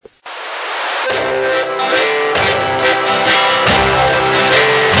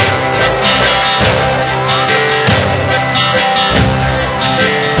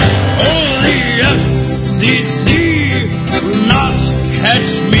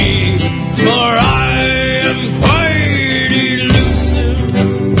for I am quite elusive.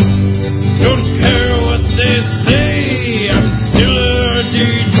 Don't care what they say, I'm still a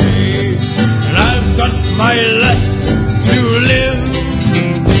DJ, and I've got my life to live.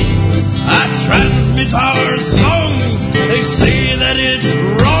 I transmit our song, they say that it's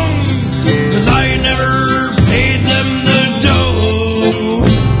wrong, 'cause I never paid them the dough.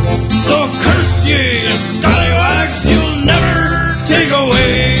 So curse ye, you scallywags, you'll never take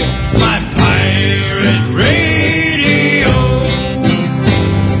away my pirate radio.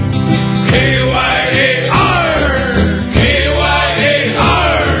 K-Y-A-R,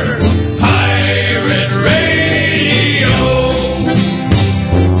 K-Y-A-R, pirate radio.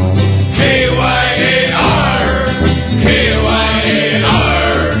 K-Y-A-R,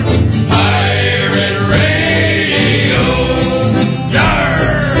 K-Y-A-R, pirate radio. Yarr!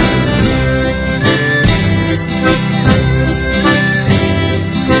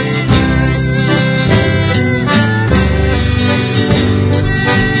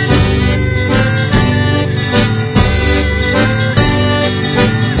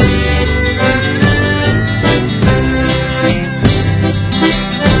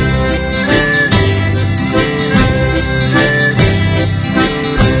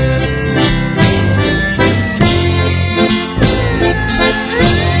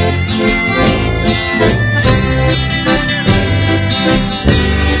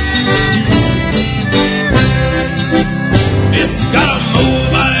 It's got a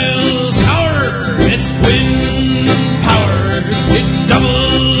mobile tower, it's wind powered, it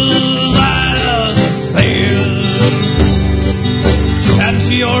doubles as a sail.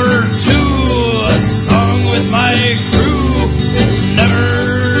 Shanty or two, a song with my crew, never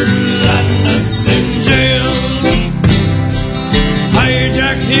land us in jail.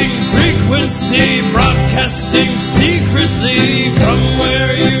 Hijacking frequency, broadcasting secretly from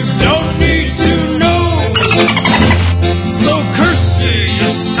where you don't need to know. So curse ye, you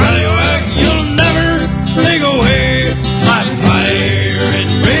scallywag, you'll never take away my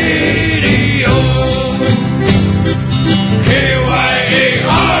pirate radio.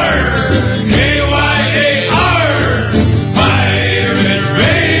 K-Y-A-R, K-Y-A-R, pirate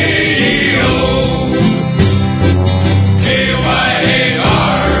radio.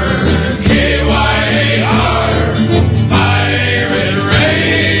 K-Y-A-R, K-Y-A-R, pirate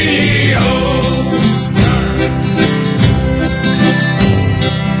radio.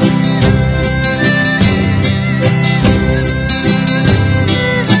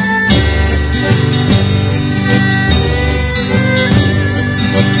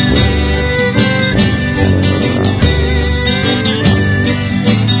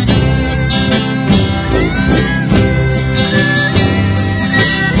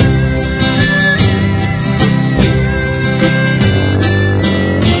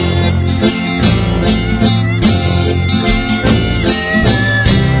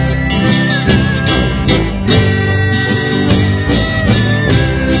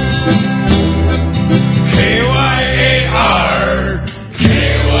 K-Y-A-R,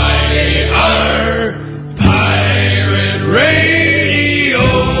 K-Y-A-R, pirate radio.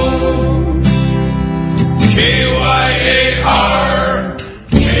 K-Y-A-R,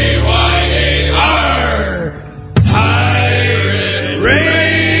 K-Y-A-R, pirate radio.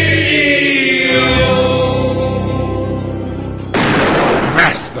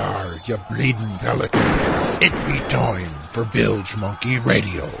 Vastar, you bleeding pelicans. It be time for Bilge Monkey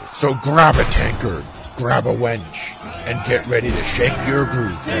Radio. So grab a tankard, grab a wench, and get ready to shake your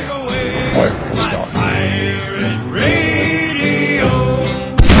groove. Pirate stuff. Pirate radio.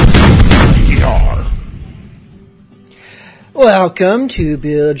 Yar. Welcome to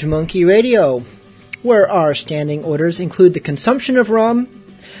Bilge Monkey Radio, where our standing orders include the consumption of rum,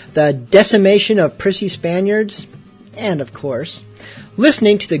 the decimation of prissy Spaniards, and, of course,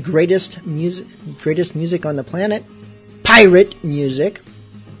 listening to the greatest music on the planet, pirate music.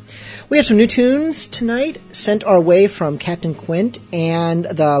 We have some new tunes tonight sent our way from Captain Quint and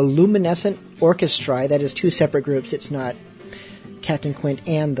the Luminescent Orchestra. That is two separate groups. It's not Captain Quint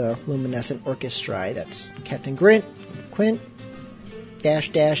and the Luminescent Orchestra. That's Captain Quint, --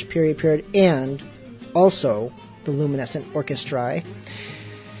 and also the Luminescent Orchestra,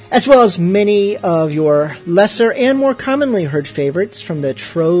 as well as many of your lesser and more commonly heard favorites from the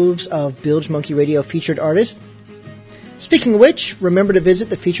troves of Bilge Monkey Radio featured artists. Speaking of which, remember to visit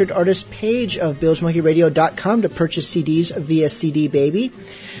the featured artist page of BilgeMonkeyRadio.com to purchase CDs via CD Baby,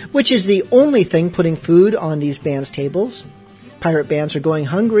 which is the only thing putting food on these bands' tables. Pirate bands are going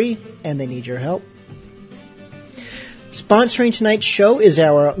hungry, and they need your help. Sponsoring tonight's show is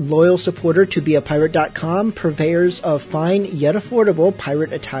our loyal supporter, ToBeAPirate.com, purveyors of fine yet affordable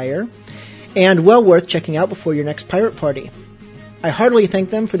pirate attire, and well worth checking out before your next pirate party. I heartily thank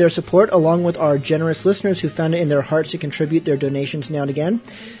them for their support, along with our generous listeners who found it in their hearts to contribute their donations now and again.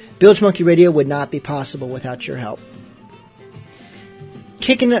 Bilge Monkey Radio would not be possible without your help.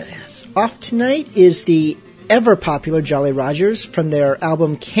 Kicking it off tonight is the ever-popular Jolly Rogers from their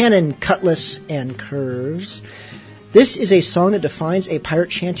album Cannon, Cutlass, and Curves. This is a song that defines a pirate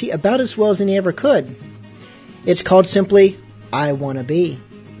shanty about as well as any ever could. It's called simply, I Wanna Be.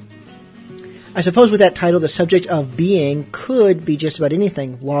 I suppose with that title, the subject of being could be just about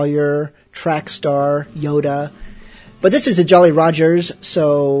anything. Lawyer, track star, Yoda. But this is the Jolly Rogers,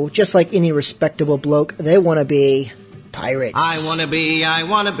 so just like any respectable bloke, they want to be pirates. I wanna be, I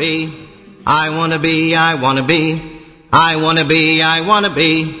wanna be, I wanna be, I wanna be, I wanna be, I wanna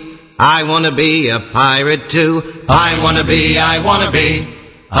be, I wanna be a pirate too. I wanna be, I wanna be,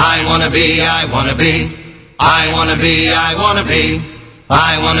 I wanna be, I wanna be, I wanna be, I wanna be,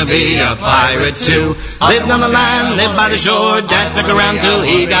 I wanna be a pirate too. Lived on the land, lived by the shore, Dad stuck around till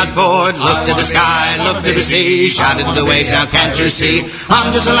he got bored. Looked to the sky, looked to the sea, shouted to the waves, now can't you see?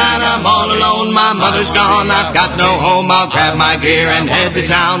 I'm just a lad, I'm all alone, my mother's gone, I've got no home. I'll grab my gear and head to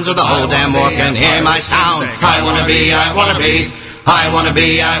town so the whole damn wharf can hear my sound. I wanna be, I wanna be, I wanna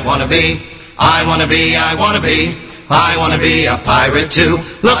be, I wanna be, I wanna be, I wanna be, I wanna be a pirate too.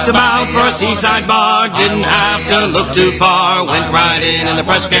 Looked about for a seaside bar, didn't have to look too far. Went right in the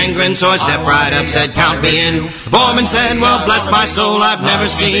press gang grinned, so I stepped right up, said count me in. The foreman said, well bless my soul, I've never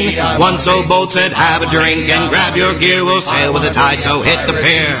seen one so bold, said have a drink and grab your gear, we'll sail with the tide, so hit the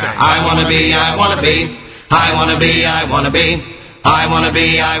pier. I wanna be, I wanna be, I wanna be, I wanna be, I wanna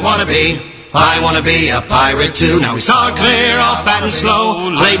be, I wanna be, I wanna be a pirate too. Now we saw her clear, all fat and slow,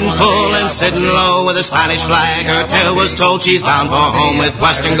 laden full and sitting low with a Spanish flag. Her tale was told, she's bound for home with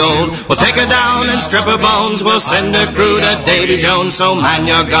Western gold. We'll take her down and strip her bones, we'll send her crew to Davy Jones. So man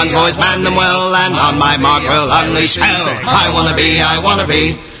your guns, boys, man them well, and on my mark we'll unleash hell. I wanna be, I wanna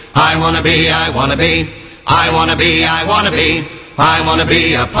be, I wanna be, I wanna be, I wanna be, I wanna be, I wanna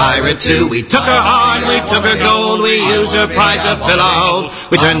be a pirate too. We took her hard, we took her gold, we used her prize to fill our hold.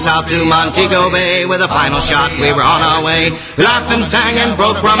 We turned south to Montego Bay with a final shot, we were on our way. We laughed and sang and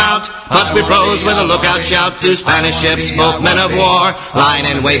broke rum out, but we froze with a lookout shout. Two Spanish ships, both men of war, lying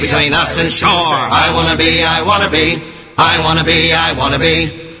in wait between us and shore. I wanna be, I wanna be, I wanna be, I wanna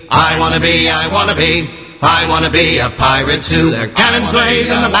be, I wanna be, I wanna be, I wanna be a pirate too. Their cannons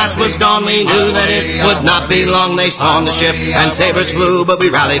blazed and the mast was gone. We knew that it would not be long. They stormed the ship and sabers flew, but we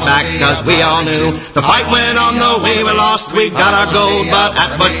rallied back cause we all knew the fight went on though we were lost. We got our gold, but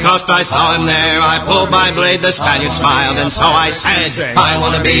at what cost? I saw him there, I pulled my blade, the Spaniard smiled, and so I said, I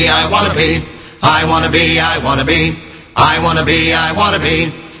wanna be, I wanna be, I wanna be, I wanna be, I wanna be, I wanna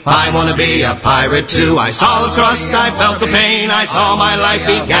be, I wanna be a pirate too. I saw the thrust, I felt the pain, I saw my life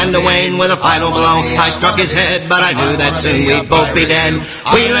began to wane. With a final blow, I struck his head, but I knew that soon we'd both be dead.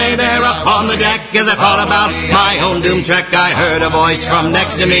 We lay there up on the deck, as I thought about my own doomed trek. I heard a voice from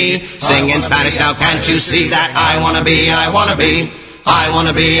next to me, sing in Spanish, now can't you see that I wanna be, I wanna be, I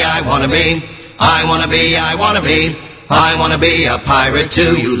wanna be, I wanna be, I wanna be, I wanna be, I wanna be a pirate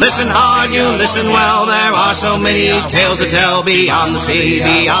too. You listen hard, you listen well, there are so many tales to tell. Beyond the sea,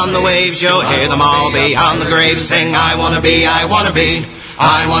 beyond the waves, you'll hear them all. Beyond the graves, sing I wanna be, I wanna be,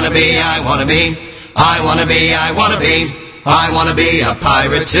 I wanna be, I wanna be, I wanna be, I wanna be, I wanna be a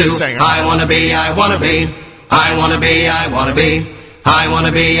pirate too. I wanna be, I wanna be, I wanna be, I wanna be, I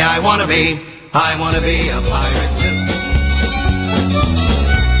wanna be, I wanna be, I wanna be a pirate too.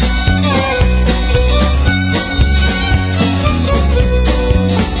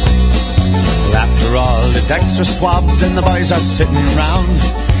 After all, the decks are swabbed and the boys are sitting round.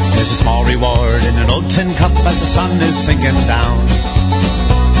 There's a small reward in an old tin cup as the sun is sinking down.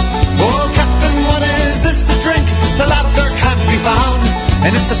 Oh, Captain, what is this to drink? The laughter can't be found,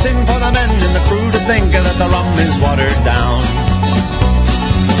 and it's a sin for the men and the crew to think that the rum is watered down.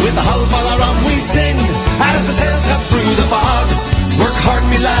 With the hull full of rum we sing as the sails cut through the fog. Work hard,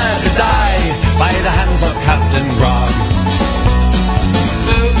 me lad, to die by the hands of Captain Grog.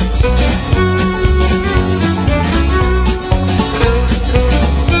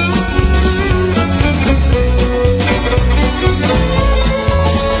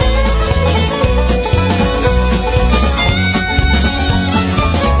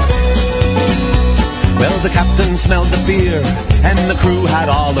 Well, the captain smelled the beer, and the crew had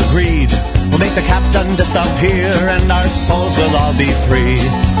all agreed, we'll make the captain disappear, and our souls will all be free.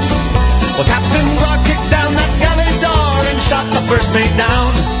 Well, Captain Grog kicked down that galley door and shot the first mate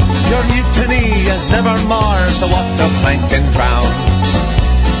down. your mutiny is never more, so what the plank and drown.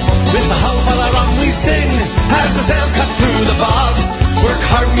 With the hull full of rum we sing, as the sails cut through the fog. Work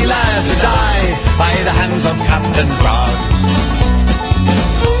hard, me lads, or die by the hands of Captain Grog.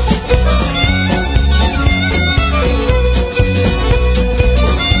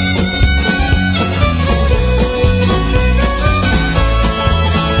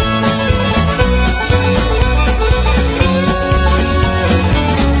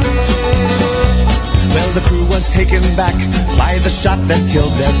 The crew was taken back by the shot that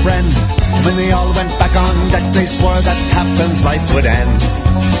killed their friend. When they all went back on deck, they swore that Captain's life would end.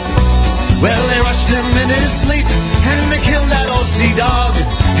 Well, they rushed him in his sleep, and they killed that old sea dog.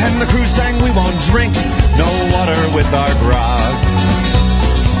 And the crew sang, we won't drink no water with our grog.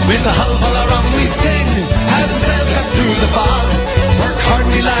 With the hull full of rum we sing, as the sails cut through the fog. Work hard,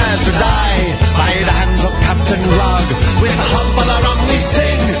 me lads, or die by the hands of Captain Grog. With the hull full of rum we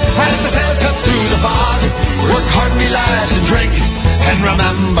sing, as the sails cut through the fog. Work hard, me lads, and drink, and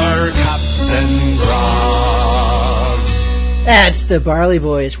remember Captain Grog. That's the Barley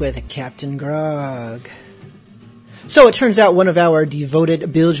Boys with Captain Grog. So it turns out one of our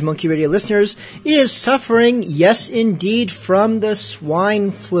devoted Bilge Monkey Radio listeners is suffering, yes indeed, from the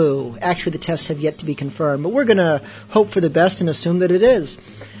swine flu. Actually, the tests have yet to be confirmed, but we're going to hope for the best and assume that it is.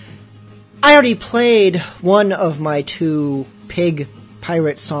 I already played one of my two pig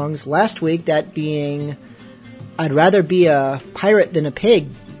pirate songs last week, that being I'd Rather Be a Pirate Than a Pig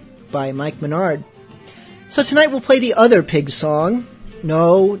by Mike Menard. So tonight we'll play the other pig song.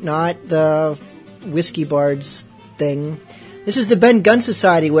 No, not the Whiskey Bards thing. This is the Ben Gunn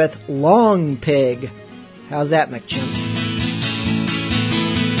Society with Long Pig. How's that, McChimp?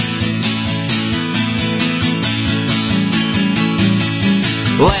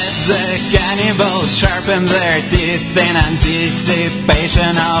 Let the cannibals sharpen their teeth in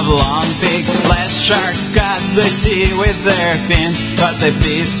anticipation of Long Pig. Let sharks cut the sea with their fins, but the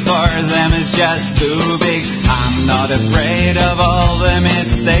feast for them is just too big. I'm not afraid of all the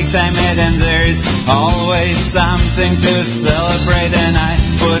mistakes I made, and there's always something to celebrate. And I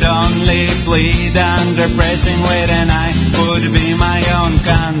would only bleed under pressing weight, and I would be my own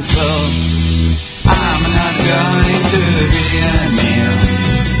consul. I'm not going to be a meal.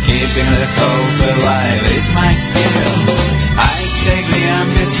 Keeping the hope alive is my skill. I take the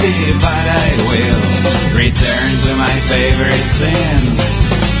amnesty, but I will return to my favorite sins.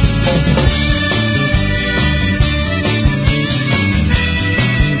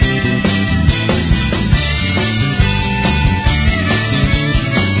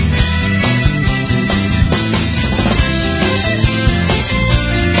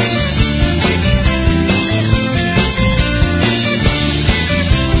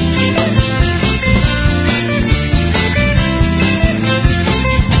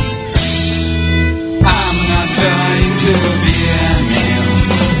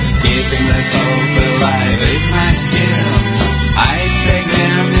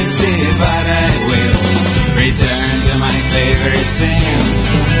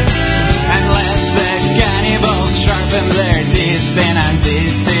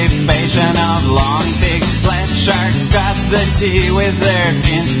 The sea with their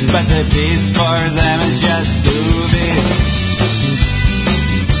fins, but the beast for them is just too big.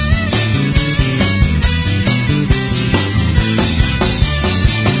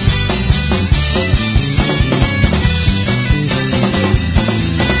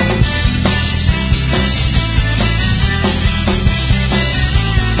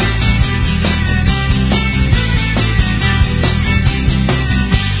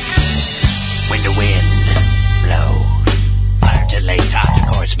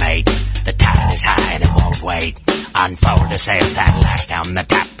 Unfold the sails and lash down the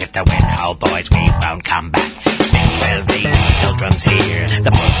tap. If the wind hold, boys, we won't come back. Next 12 days, no drums here. The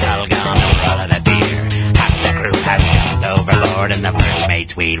boat's all gone, and we're all out of beer. Half the crew has jumped overboard, and the first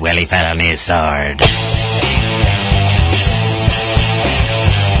mate's weed, well, he fell on his sword.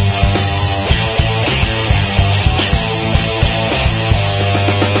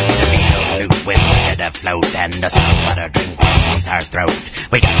 Afloat and the saltwater drink beneath our throat.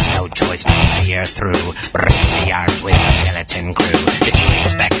 We got no choice but to see her through. Brace the yards with a skeleton crew. Did you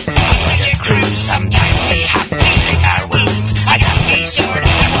expect a budget cruise? Sometimes we have to pick our wounds. I got me sword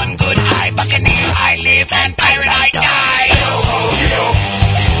and one good eye. Buccaneer I live and pirate I die. Yo ho yo,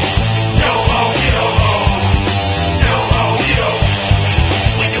 yo ho yo ho, yo ho yo.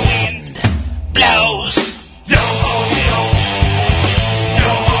 When the wind blows, yo ho yo.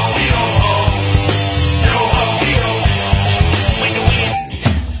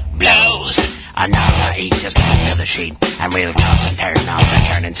 Another heat, just come to the sheet, and we'll toss and turn on the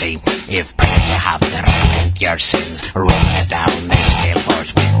turn and see if prayers you have to repent your sins, rolling it down this gale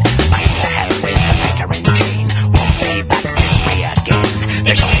force wind. Mind the hell with the Macaron chain, won't be back this way again.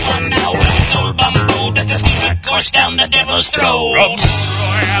 There's only one now in this old bamboo that the steamer course down the devil's throat. From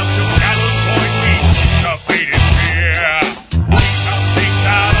Royal to Gallows Point, we teach up hated fear. We come things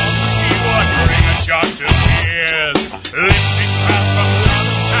out on the seaward, bring a shot to tears. Lifting crowds from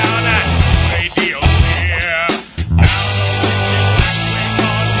Johnstown and Radio Spear. Now the wind is back,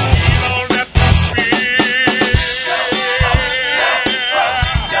 on steel old Neptune spear.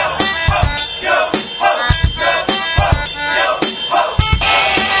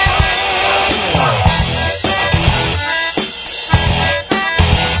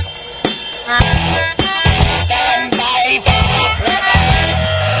 Stand by for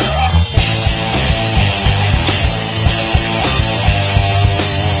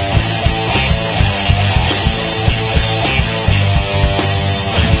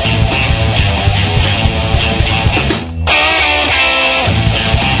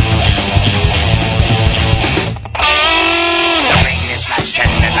the rain is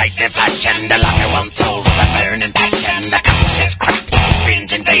flashing, the light is flashing, the locker won't solve the burning passion. The compass is cracked, it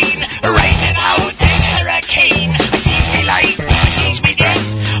spins in vain, riding out this hurricane. I seize me life, I seize me death,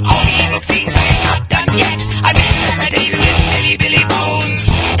 all the evil things I have not done yet. I'm in the Freddy with Billy Billy Bones,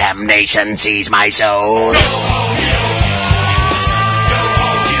 damnation seize my soul.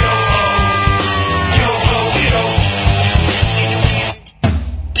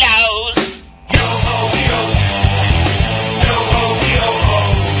 Blows.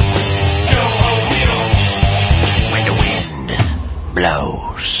 When the wind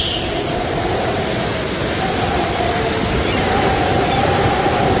blows.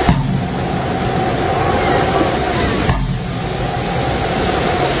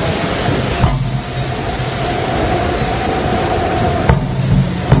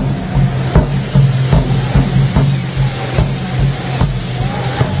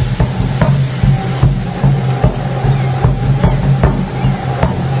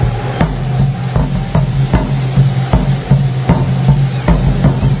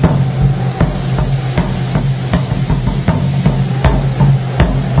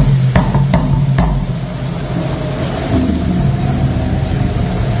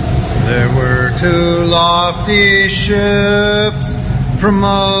 There were two lofty ships from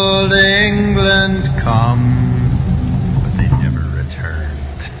old England come, but they never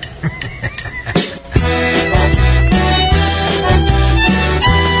returned.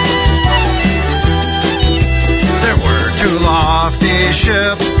 There were two lofty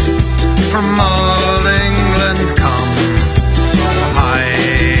ships from old England come,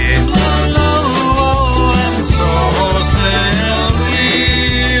 high and so sailed we.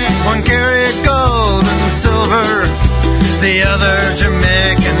 One carried gold and silver, the other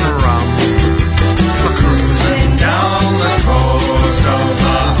Jamaican rum. We're cruising down the coast of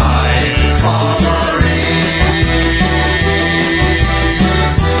the High Barbary.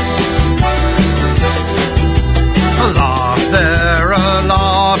 Aloft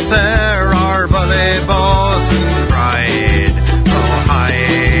there, our bully bosun cried, oh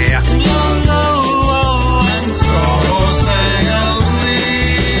high, low, and so sailed we.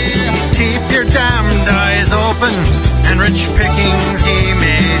 Keep your damned eyes open, and rich pickings ye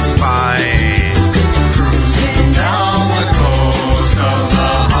may spy. Cruising down the coast of the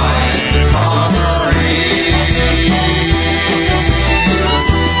High Barbary.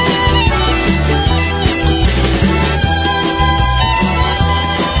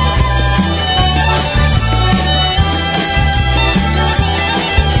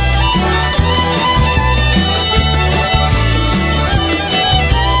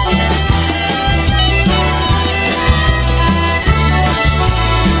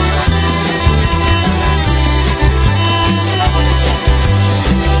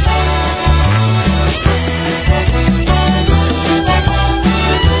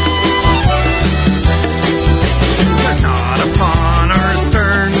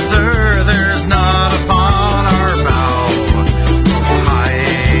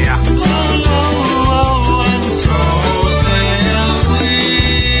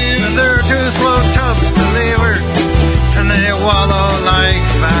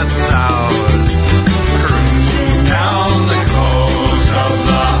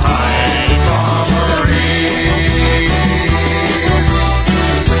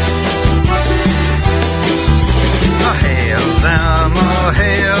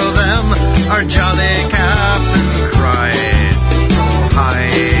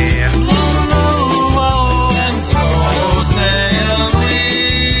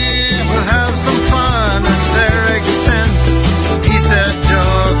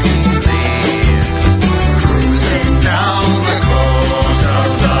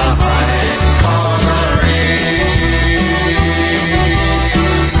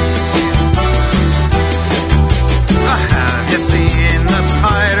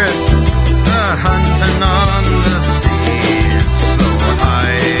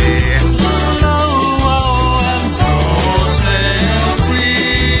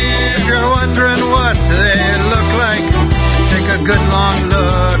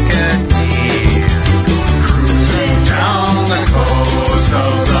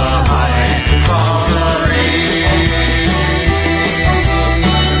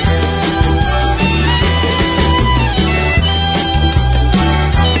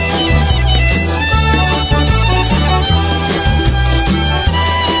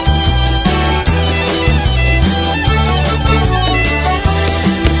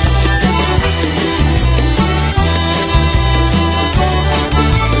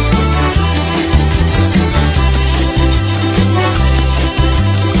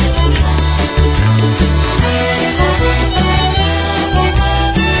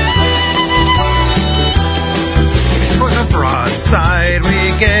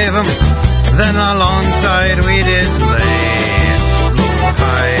 Then alongside we did lay low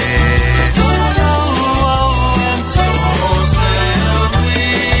high. And so sailed we.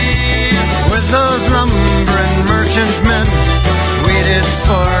 With those lumbering merchantmen, we did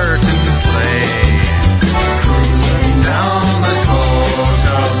sport and play, cruising down the coast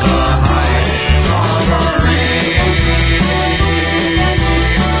of the high Barbary.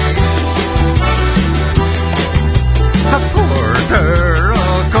 A quarter,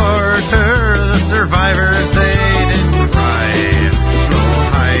 the survivors they did ride low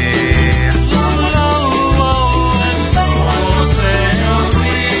high. And so sailed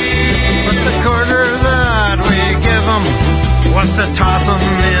we. But the quarter that we give 'em was to toss 'em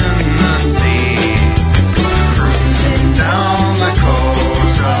in the sea, cruising down the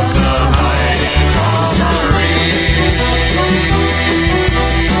coast of the high Barbary.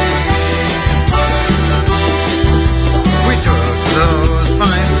 We took those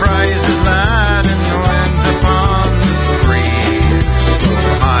fine prizes, lad, and went upon the spree.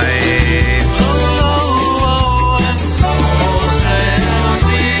 High, and so sailed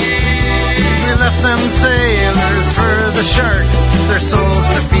we. We left them sailors for the sharks, their souls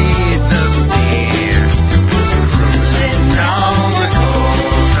to feed the sea, cruising down the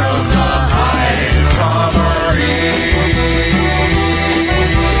coast of the high Barbary.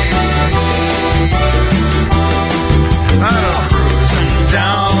 Cruising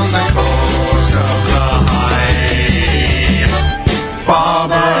down the coast of the high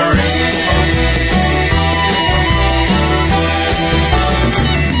Barbary.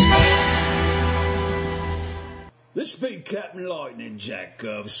 This be Captain Lightning Jack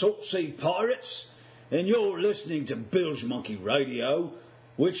of Salt Sea Pirates, and you're listening to Bilge Monkey Radio,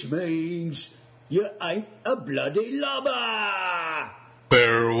 which means you ain't a bloody lubber!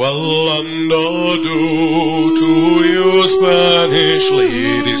 Farewell and adieu to you Spanish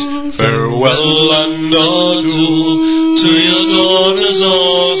ladies. Farewell and adieu to your daughters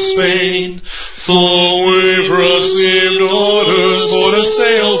of Spain. For we've received orders for to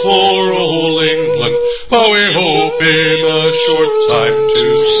sail for old England, but we hope in a short time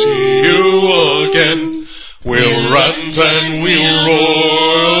to see you again. We'll rant and we'll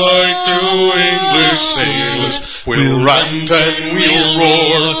roar like two English sailors. We'll rant and we'll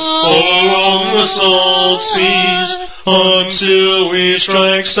roar all along the salt seas until we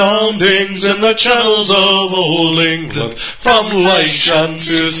strike soundings in the channels of old England. From Lyshan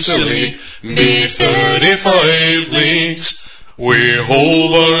to Scilly, be 35 leagues. We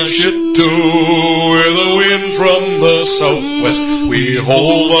hove our ship to with a wind from the southwest. We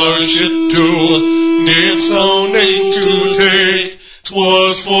hove our ship to deep soundings to take.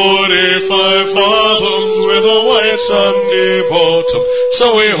 'Twas 45 fathoms with a white sandy bottom, so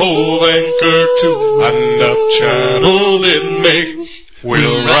we hove anchor to and up channel did make.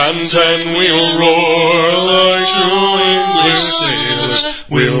 We'll rant and we'll roar like true English sailors.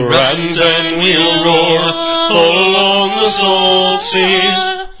 We'll rant and we'll roar all along the salt seas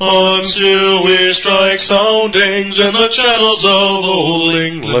until we strike soundings in the channels of old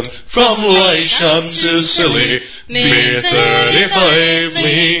England. From Lyshan to Scilly, be 35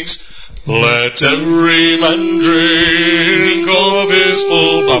 leagues. Let every man drink of his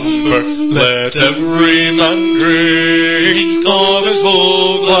full bumper. Let every man drink of his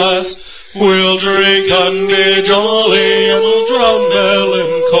full glass. We'll drink and be jolly, and we'll drown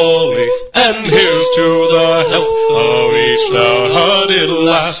melancholy. And here's to the health of each star-hearted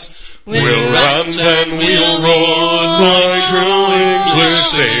lass. We'll rant and we'll roar like true English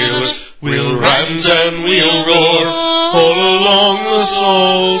sailors. We'll rant and we'll roar all along the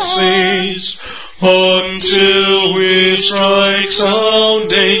salt seas until we strike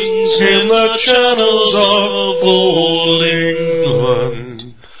soundings in the channels of old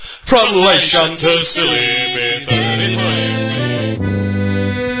England. From Lyshan to Scilly, be 35.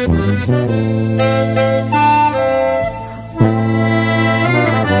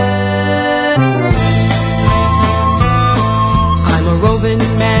 I'm a roving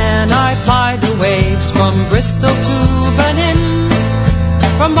man, I ply the waves from Bristol to Benin,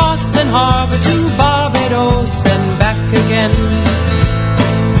 from Boston Harbor to Barbados and back again.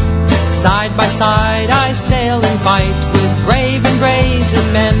 Side by side I sail and fight with brave and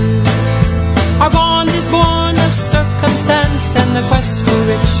brazen men. Our bond is born of circumstance and the quest for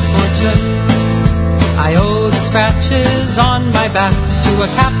rich fortune. I owe the scratches on my back to a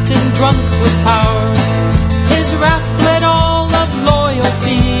captain drunk with power. His wrath bled all of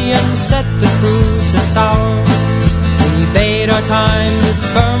loyalty and set the crew to sour. We bade our time with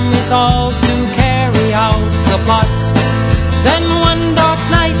firm resolve to carry out the plot. Then one dark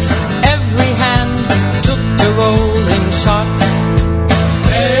night every hand took to rolling shot.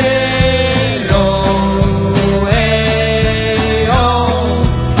 Hey,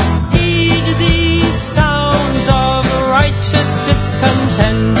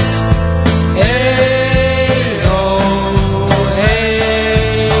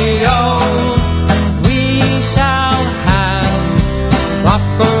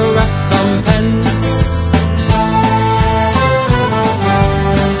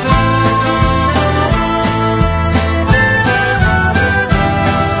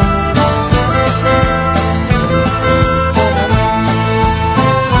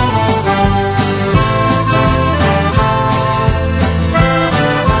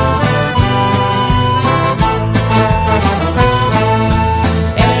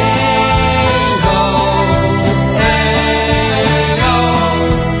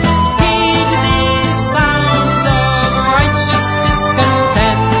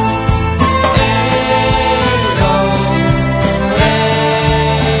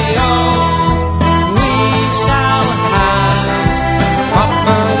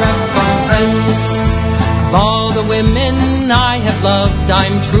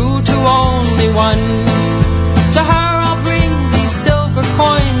 I'm true to only one. To her I'll bring these silver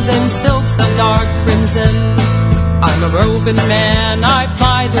coins and silks of dark crimson. I'm a roving man, I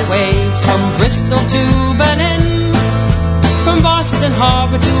ply the waves from Bristol to Benin, from Boston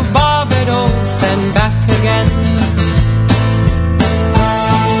Harbor to Barbados and back again.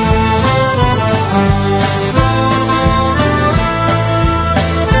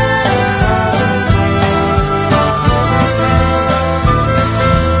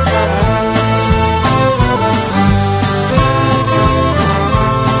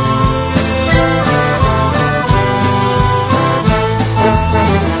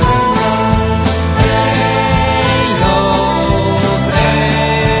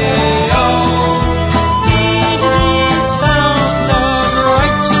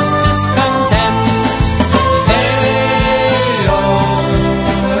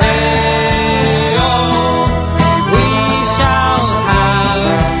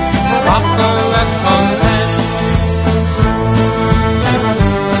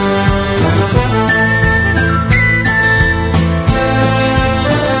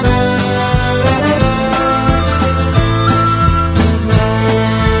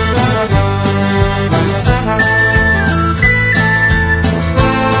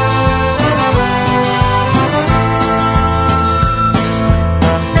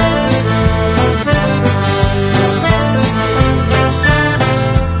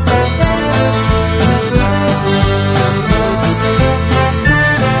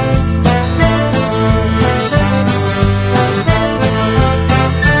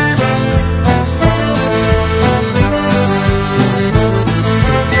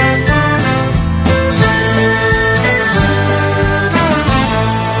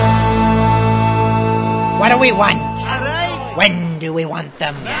 We want? When do we want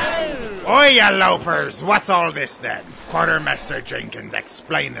them? Oi, you loafers! What's all this then? Quartermaster Jenkins,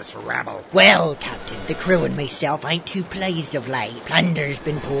 explain this rabble. Well, Captain, the crew and myself ain't too pleased of late. Plunder's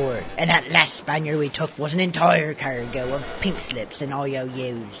been poured, and that last Spaniard we took was an entire cargo of pink slips and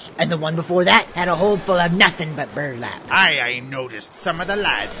IOUs. And the one before that had a hold full of nothing but burlap. I noticed some of the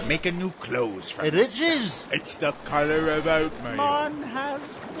lads making new clothes from It is. It's the colour about me. Man has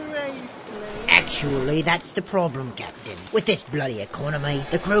the race. Actually, that's the problem, Captain. With this bloody economy,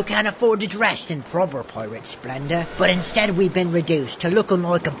 the crew can't afford to dress in proper pirate splendour, but instead we've been reduced to looking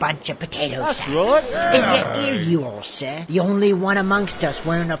like a bunch of potato sacks. Right. And yet here you all, sir. The only one amongst us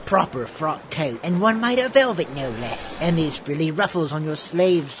wearing a proper frock coat, and one made of velvet no less. And these frilly ruffles on your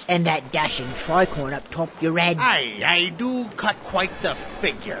sleeves, and that dashing tricorn up top your head. I do cut quite the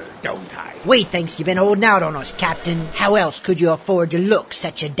figure, don't I? We thinks you've been holding out on us, Captain. How else could you afford to look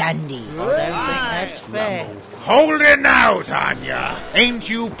such a dandy? That's fair. Hold it now, Tanya. Ain't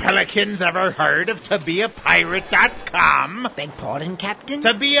you pelicans ever heard of tobeapirate.com? Beg pardon, Captain?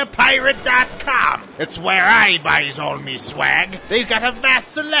 Tobeapirate.com. It's where I buys all me swag. They've got a vast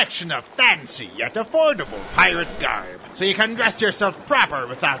selection of fancy yet affordable pirate garb, so you can dress yourself proper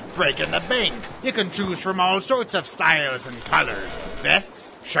without breaking the bank. You can choose from all sorts of styles and colors.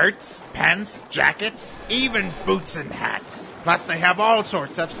 Vests, shirts, pants, jackets, even boots and hats. Plus, they have all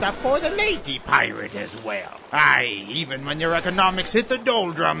sorts of stuff for the lady pirate as well. Aye, even when your economics hit the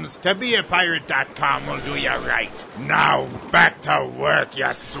doldrums, tobeapirate.com will do you right. Now, back to work,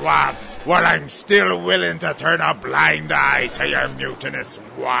 you swabs, while I'm still willing to turn a blind eye to your mutinous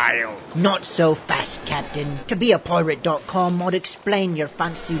wild. Not so fast, Captain. Tobeapirate.com might explain your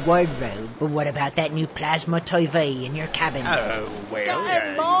fancy wardrobe, but what about that new plasma TV in your cabin? Oh, well,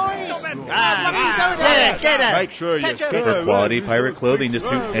 Make sure you for quality pirate clothing to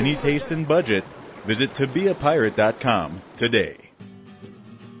suit any taste and budget. Visit tobeapirate.com today.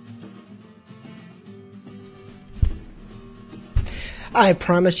 I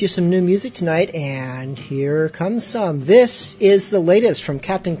promised you some new music tonight, and here comes some. This is the latest from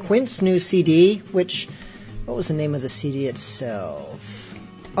Captain Quint's new CD, which, what was the name of the CD itself?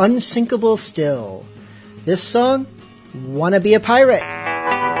 Unsinkable Still. This song, Wanna Be a Pirate.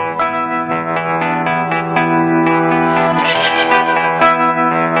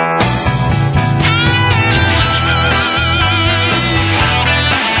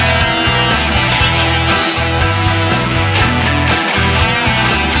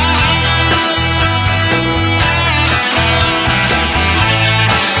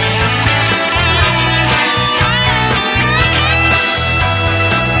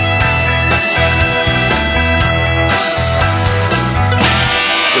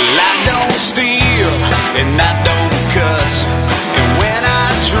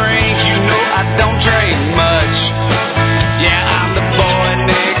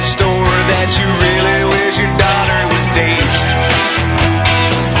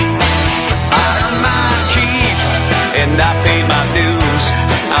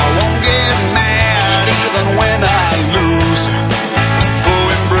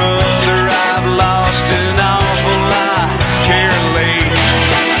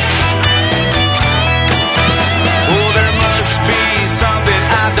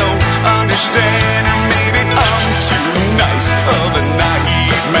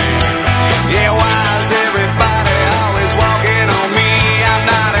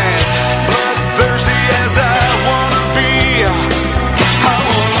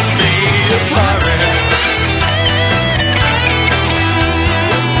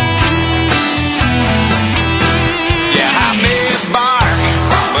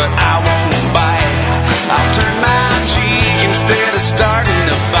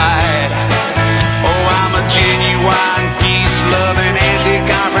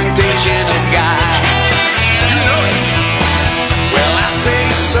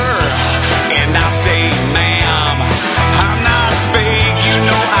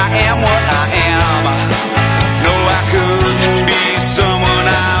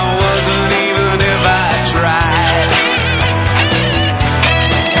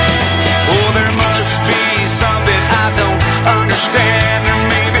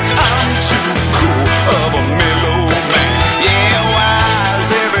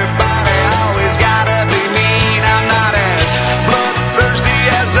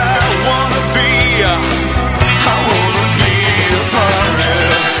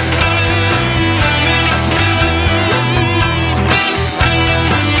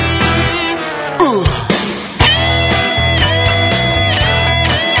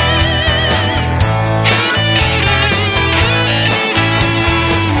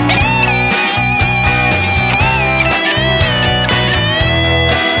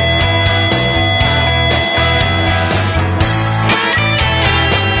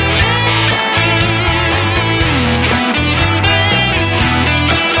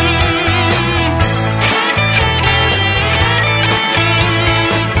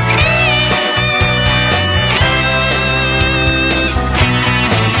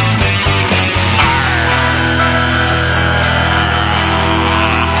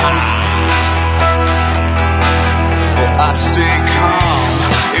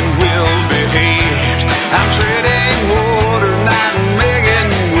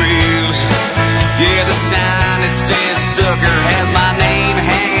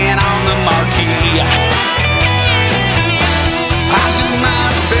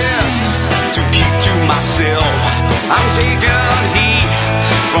 I'm taking heat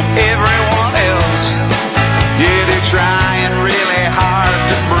from everyone else. Yeah, they're trying really hard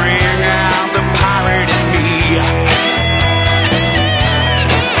to bring out the pirate in me.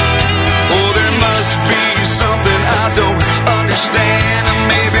 Oh, there must be something I don't understand, and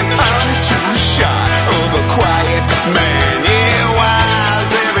maybe I'm too shy of a quiet man. Yeah, why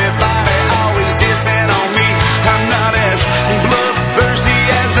is everybody always dissing on me? I'm not as bloodthirsty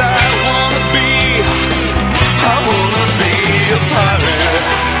as I wanna be. I wanna be a pirate.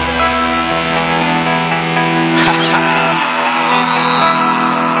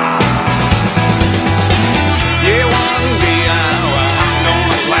 Yeah, one day I know I'm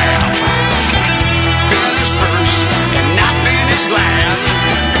gonna laugh. Finish first and not finish last.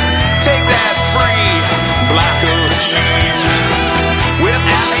 Take that free block of cheese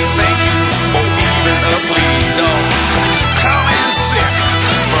without a thank you or even a please. Oh, come and sit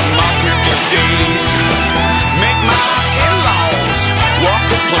for multiple days. Make my in-laws walk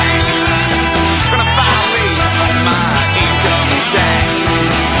the plank. Gonna file late on my income tax.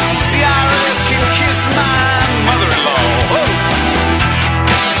 The IRS can kiss my mother-in-law. Oh,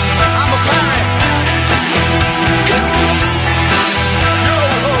 I'm a pirate. Yo, ho,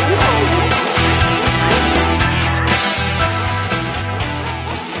 ho.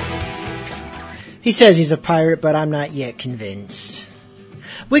 He says he's a pirate, but I'm not yet convinced.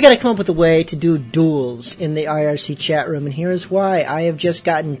 We got to come up with a way to do duels in the IRC chat room, and here's why. I have just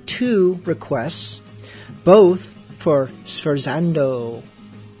gotten 2 requests, both for Sforzando,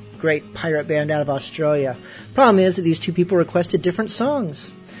 great pirate band out of Australia. Problem is that these 2 people requested different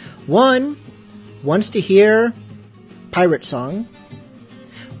songs. One wants to hear Pirate Song.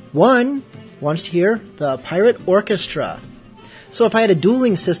 One wants to hear the Pirate Orchestra. So if I had a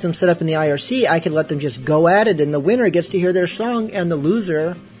dueling system set up in the IRC, I could let them just go at it, and the winner gets to hear their song, and the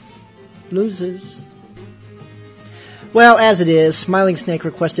loser loses. Well, as it is, Smiling Snake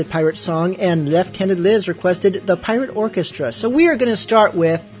requested Pirate Song, and Left-Handed Liz requested the Pirate Orchestra. So we are going to start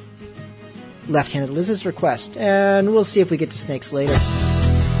with Left-Handed Liz's request, and we'll see if we get to Snakes later.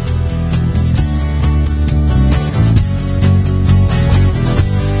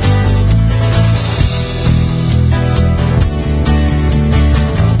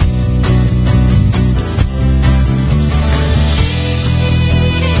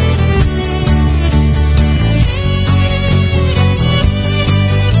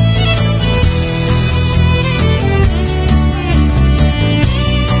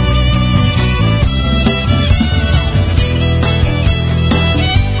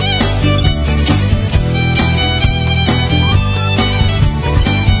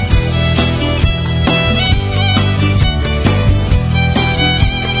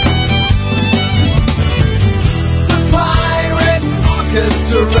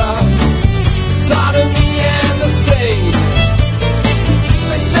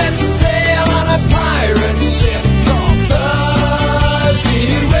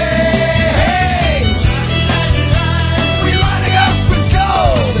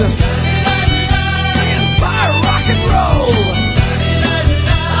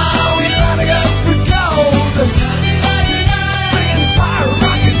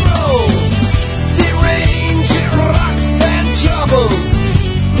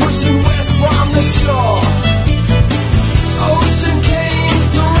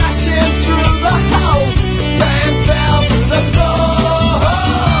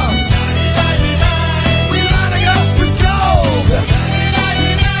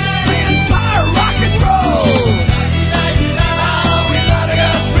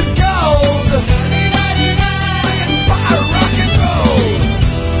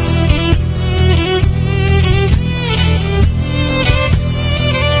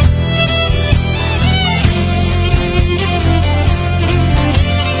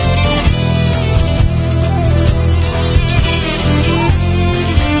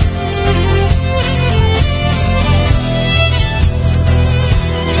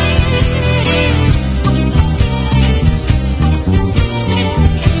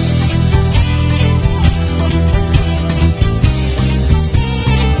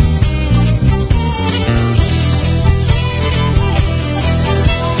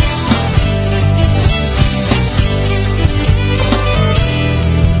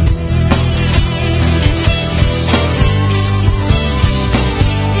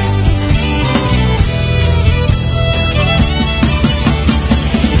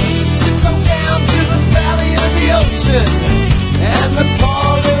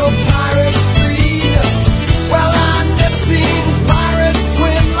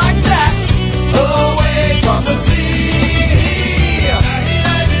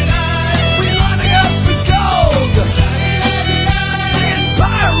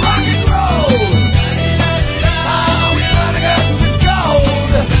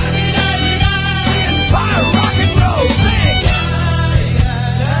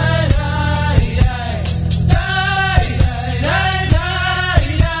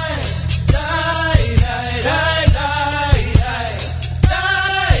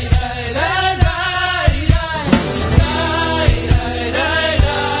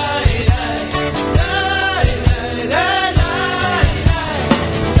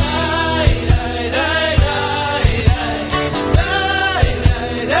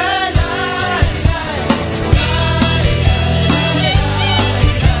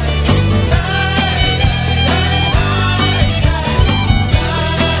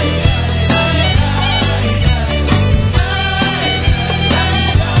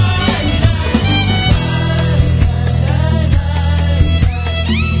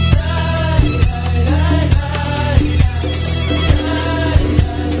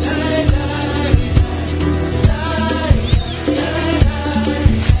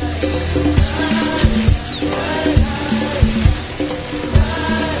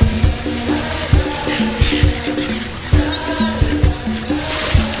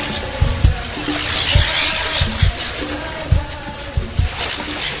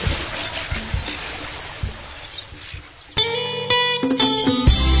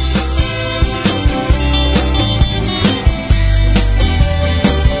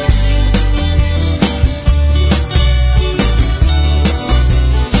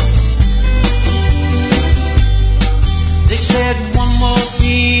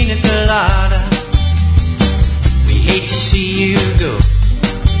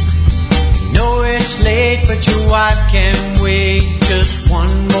 but your wife can wait just one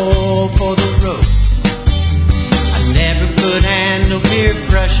more for the road. I never could handle peer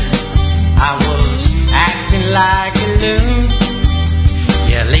pressure. I was acting like a loon.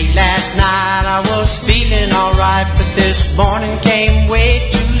 Yeah, late last night I was feeling alright, but this morning came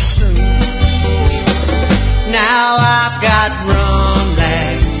way too soon. Now I've got rum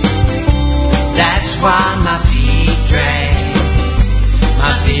legs, that's why my feet drag.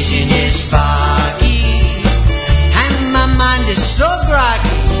 My vision is foggy, and my mind is so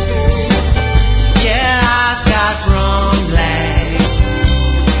groggy. Yeah, I've got rum legs,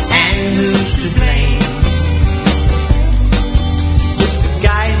 and who's to blame? It's the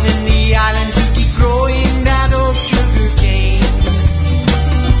guys in the islands who keep growing that old sugar cane.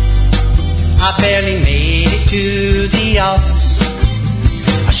 I barely made it to the office.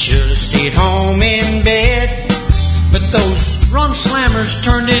 I should have stayed home in bed, but those rum slammers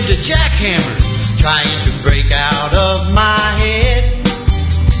turned into jackhammers, trying to break out of my head.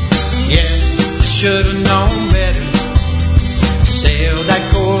 Yeah, I should have known better. I sailed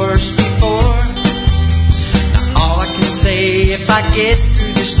that course before. Now all I can say, if I get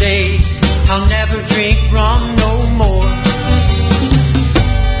through this day, I'll never drink rum no more.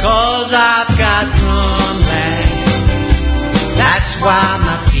 'Cause I've got rum legs, that's why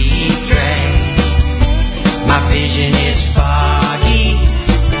my feet drag. My vision is foggy,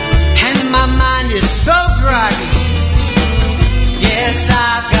 and my mind is so groggy. Yes,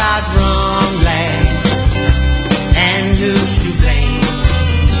 I've got rum legs, and who's to blame?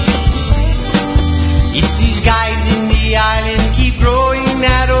 If these guys in the island keep growing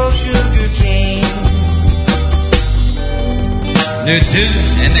that old sugar cane. Nutu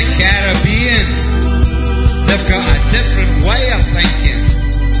in the Caribbean, they've got a different way of thinking.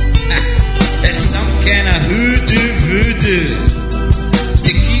 It's some kind of voodoo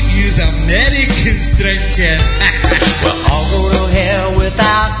to keep you Americans drinking. Well, I'll go to hell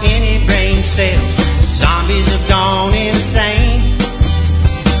without any brain cells. Zombies have gone insane,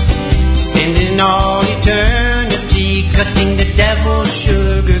 spending all eternity cutting the devil's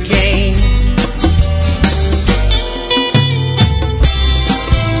sugar cane.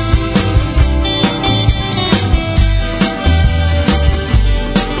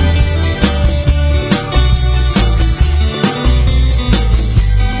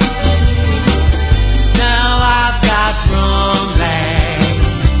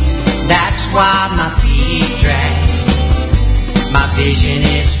 Why my feet drag. My vision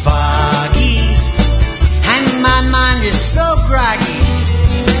is foggy, and my mind is so groggy.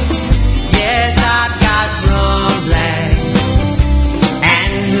 Yes, I've got rum legs,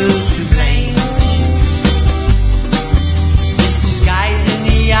 and who's to blame? It's these guys in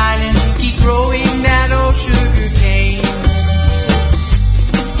the islands who keep growing that old sugar cane.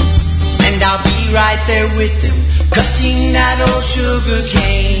 And I'll be right there with them, cutting that old sugar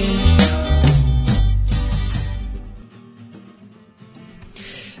cane.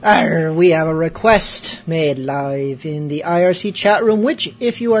 We have a request made live in the IRC chat room, which,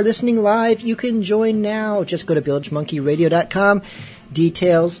 if you are listening live, you can join now. Just go to BilgeMonkeyRadio.com.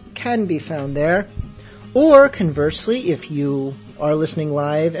 Details can be found there. Or, conversely, if you are listening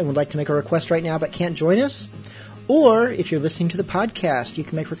live and would like to make a request right now but can't join us, or if you're listening to the podcast, you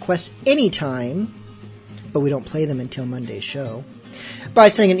can make requests anytime, but we don't play them until Monday's show, by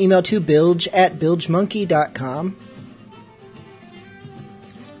sending an email to bilge@bilgemonkey.com.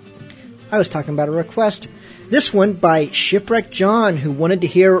 I was talking about a request. This one by Shipwreck John, who wanted to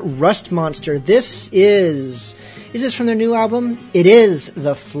hear Rust Monster. Is this from their new album? It is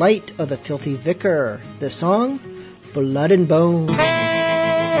The Flight of the Filthy Vicar. The song, Blood and Bone.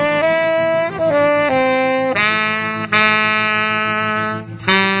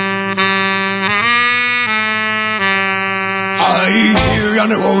 I hear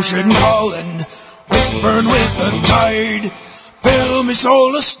yonder ocean calling, whispering with the tide. Feel me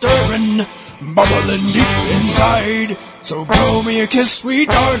soul a-stirring, bubbling deep inside. So blow me a kiss, sweet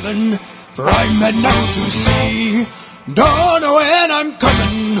darling, for I'm heading out to sea. Don't know when I'm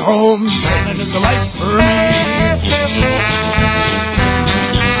coming home, sailing is the life for me.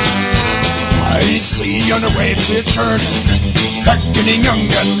 I see yonder waves returning, beckoning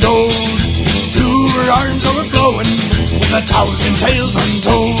young and old, to her arms overflowing, with 1,000 tales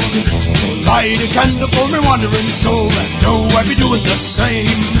untold. So light a candle for my wandering soul, and know I'll be doing the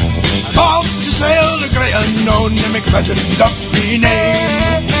same. I'm off to sail the grey unknown, and make a legend of me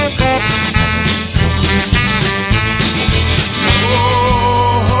name. Oh,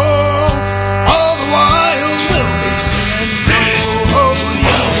 all the while we'll be singing, oh,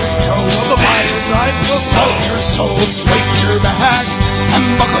 yonder toe of the miles I will sell your soul. Break your back and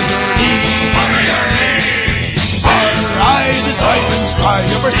buckle your knee. sirens cry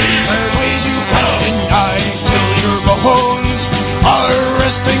over seafaring ways you can't deny, till your bones are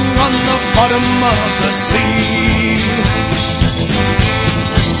resting on the bottom of the sea.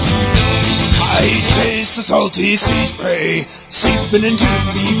 I taste the salty sea spray seeping into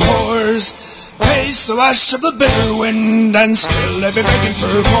me pores, taste the lash of the bitter wind, and still I be begging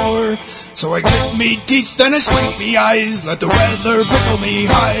for more. So I grit me teeth and I squint me eyes, let the weather prickle me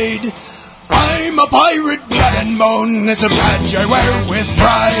hide. I'm a pirate, blood and bone, it's a badge I wear with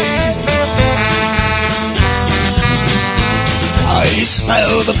pride. I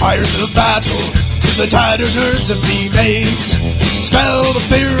smell the fires of battle to the tattered nerves of the maids, smell the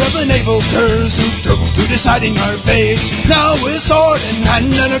fear of the naval curs who took to deciding our fates. Now with sword in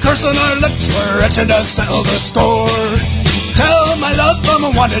hand and a curse on our lips, we're etching to settle the score. Tell my love I'm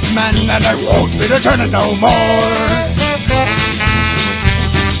a wanted man, and I won't be returning no more.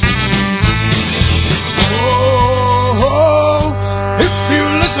 Oh, if you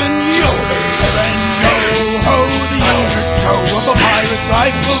listen, you'll be hearing yo-ho. The undertow of a pirate's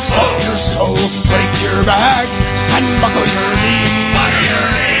life will salt your soul, break your back, and buckle your knees.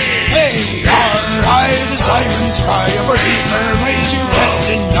 Hey, high, the sirens cry over seafaring ways you can't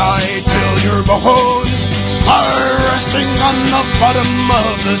deny, till your bones are resting on the bottom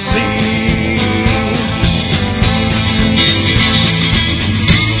of the sea.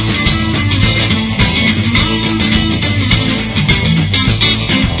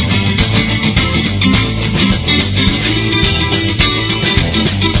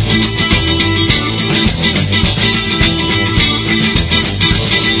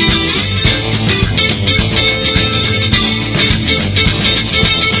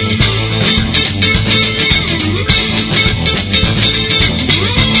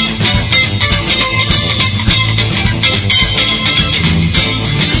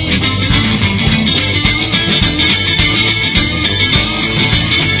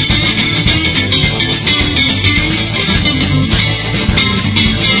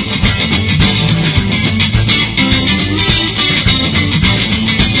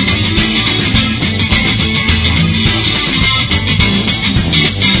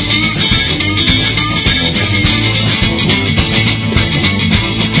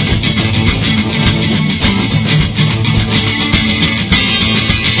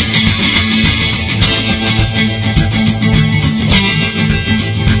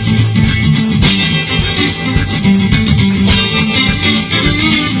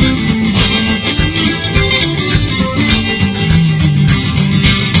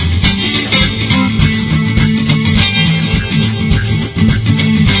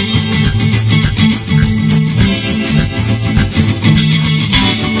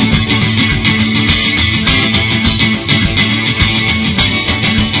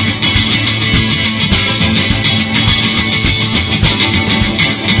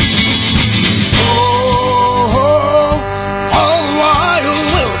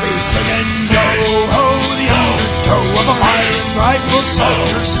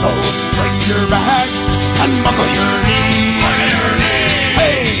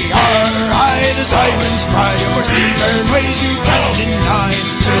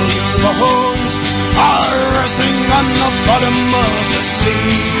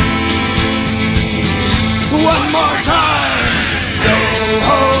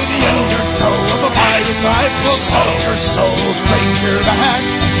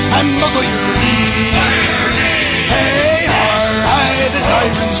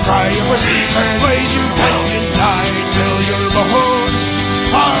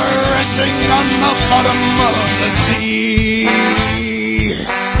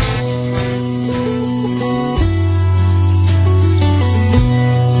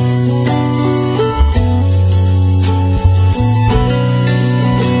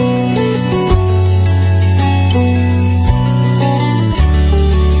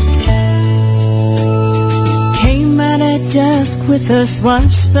 With a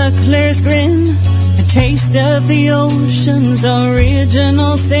swashbuckler's grin, a taste of the ocean's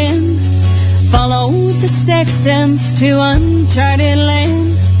original sin. Followed the sextants to uncharted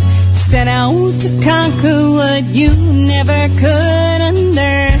land, set out to conquer what you never could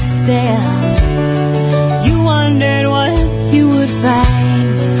understand. You wondered what you would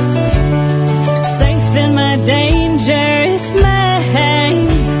find, safe in my dangerous mind,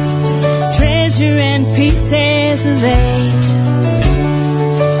 treasure and pieces of eight.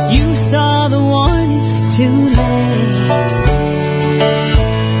 You saw the warnings too late.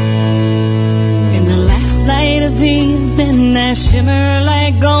 In the last light of evening I shimmer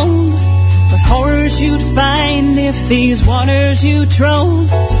like gold. What horrors you'd find if these waters you trod.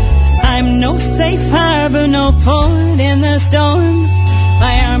 I'm no safe harbor, no port in the storm.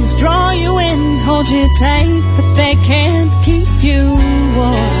 My arms draw you in, hold you tight, but they can't keep you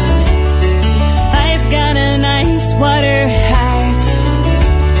warm. I've got an ice water heart.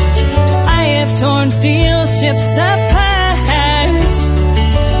 I have torn steel ships apart.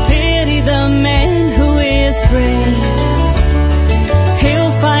 Pity the man who is brave.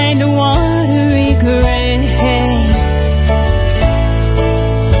 He'll find a watery grave.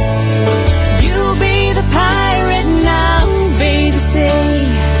 You be the pirate and I'll be the sea.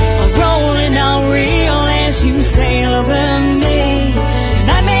 I'll roll and I'll reel as you sail over me. And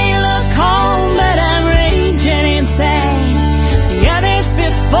I may look calm, but I'm raging inside. The others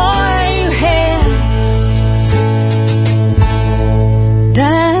before you have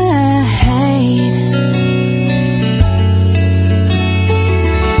died.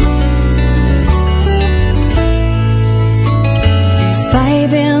 It's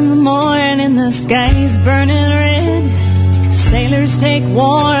 5 in the morning, the sky's burning red. Sailors take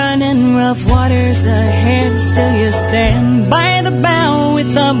warning, rough waters ahead. Still you stand by the bow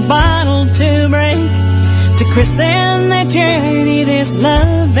with a bottle to break, to christen the journey, this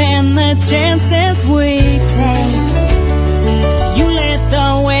love and the chances we take. You let the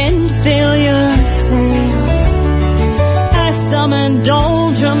wind fill your sails. I summon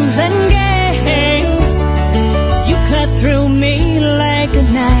doldrums and gales. You cut through me like a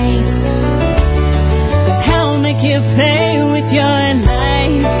knife, but I'll make you pay with your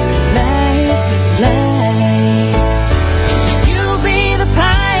life, life. You be the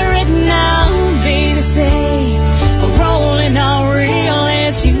pirate and I'll be the sea. I'll roll and I'll reel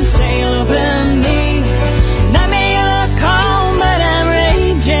as you sail over me. And I may look calm, but I'm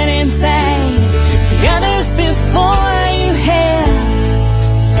raging inside. The others before you have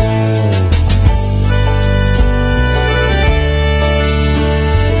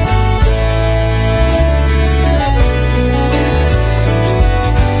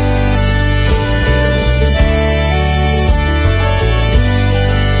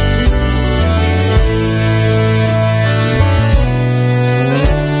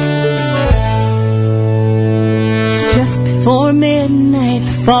before midnight,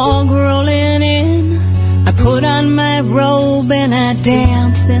 the fog rolling in. I put on my robe and I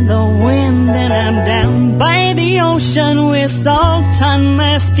dance in the wind. And I'm down by the ocean with salt on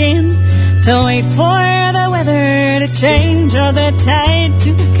my skin, to wait for the weather to change or the tide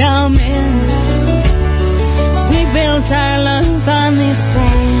to come in. We built our love on this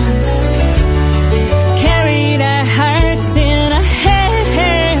sand, carried our hearts in our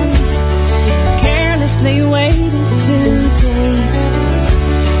hands, carelessly waited too deep,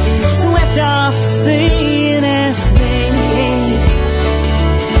 swept off to sea in our sleep.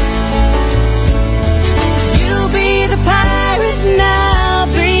 You be the pirate and I'll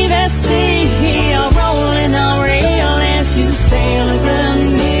be the sea. I'll roll and I'll reel as you sail over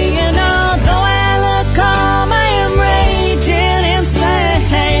me. And although I look calm, I am raging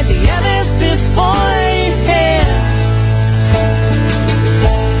inside. The others before you have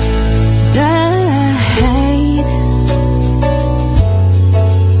died.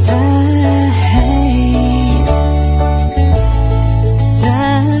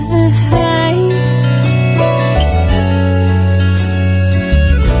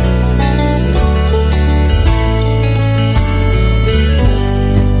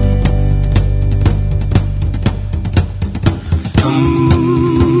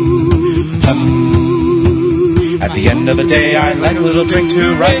 At the end of the day, I'd like a little drink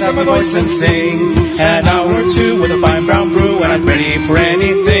to rise up my voice and sing. An hour or two with a fine brown brew, and I'm ready for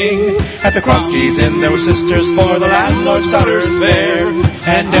anything. At the Cross Keys Inn, there were sisters for the landlord's daughters there.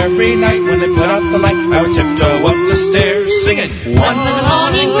 And every night when they put out the light, I would tiptoe up the stairs, singing. 1 for the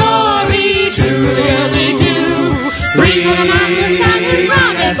morning glory, 2 for the early dew, 3 for the mountains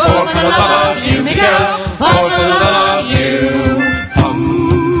and 4 for the love of you, me girl, 4 for the love of you.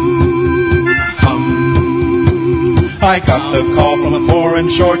 I got the call from a foreign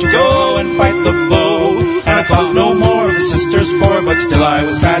shore to go and fight the foe, and I thought no more of the sisters four, but still I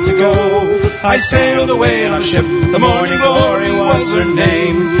was sad to go. I sailed away on a ship, the Morning Glory was her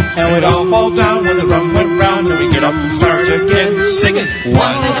name, and we'd all fall down when the rum went round, and we'd get up and start again, singing. 1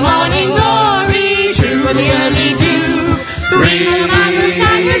 for the Morning Glory, 2 for the early dew, 3 for the mountains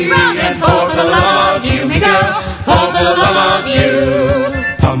and 4 for the love of you, me girl, 4 for the love of you.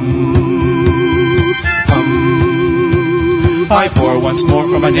 I bore once more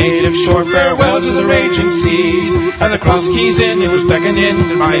from my native shore farewell to the raging seas, and the Cross Keys Inn, it was beckoning,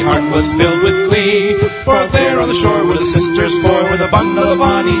 and my heart was filled with glee. For there on the shore were the sisters four, with a bundle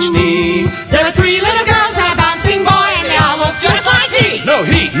upon each knee. There were 3 little girls and a bouncing boy, and they all looked just like me. No,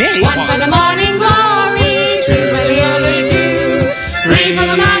 he. Me. 1 for the morning glory, 2 for the early dew, 3 for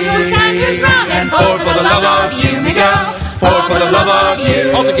the man who stands round, and 4 for the love of you, me girl. 4 for the love of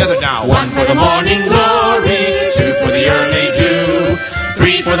you. All together now. 1 for the morning glory, 2 for the early dew,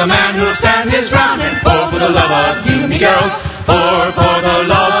 3 for the man who'll stand his ground, and 4 for the love of you, me girl. 4 for the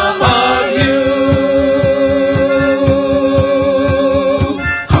love of you.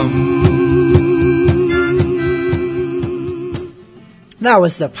 That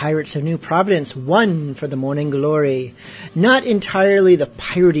was the Pirates of New Providence, 1 for the morning glory. Not entirely the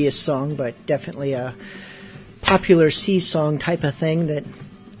piratiest song, but definitely a popular sea song type of thing that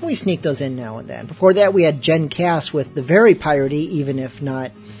we sneak those in now and then. Before that, we had Jen Cass with the very piratey, even if not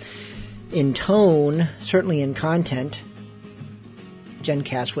in tone, certainly in content. Jen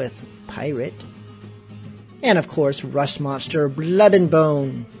Cass with Pirate. And of course, Rust Monster, Blood and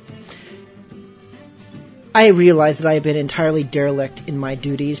Bone. I realize that I have been entirely derelict in my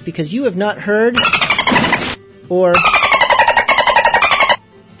duties because you have not heard or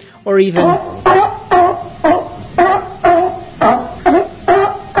even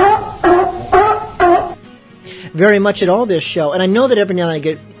very much at all this show. And I know that every now and then I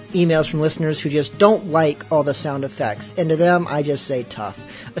get emails from listeners who just don't like all the sound effects. And to them, I just say tough,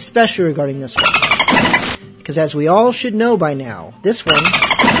 especially regarding this one. Because as we all should know by now, this one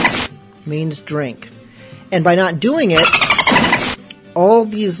means drink. And by not doing it, all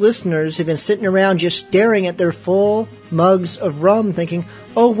these listeners have been sitting around just staring at their full mugs of rum thinking,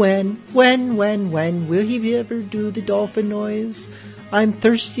 oh, when will he ever do the dolphin noise? I'm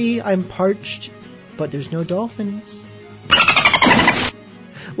thirsty, I'm parched, but there's no dolphins.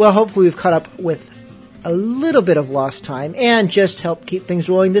 Well, hopefully we've caught up with a little bit of lost time and just helped keep things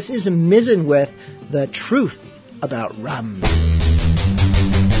rolling. This is Mizzen with The Truth About Rum.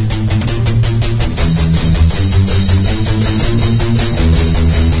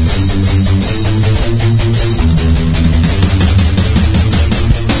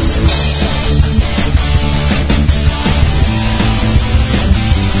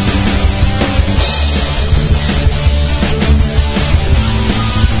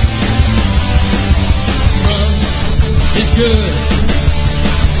 Good.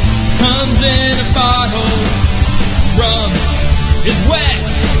 Comes in a bottle. Rum is wet,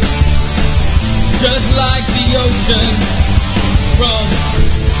 just like the ocean. Rum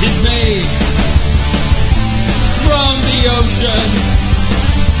is made from the ocean,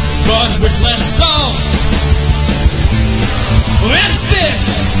 but with less salt and fish.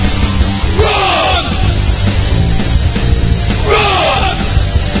 Rum! Rum!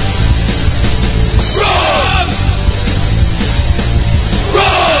 Rum!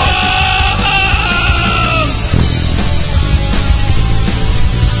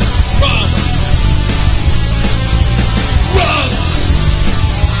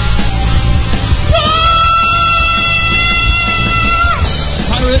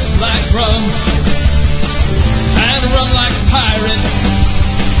 Pirates like rum, and rum likes pirates.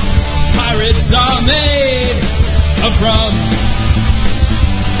 Pirates are made of rum.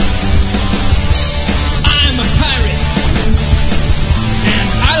 I'm a pirate, and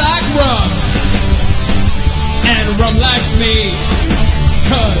I like rum, and rum likes me,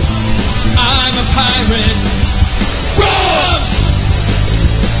 'cause I'm a pirate. Rum!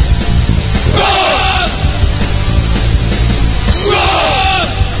 Rum! Rum!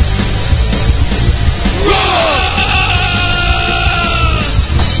 Rum!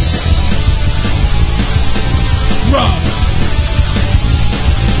 Rum!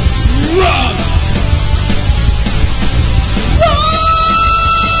 Rum!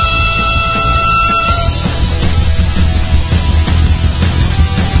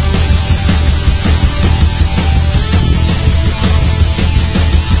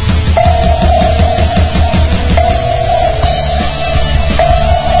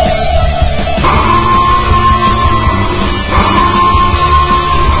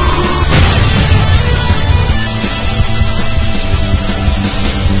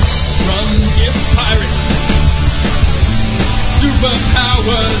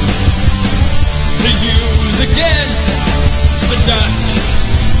 Superpowers to use against the Dutch.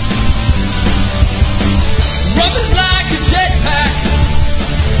 Rum is like a jetpack,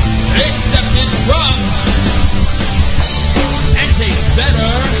 except it's rum and tastes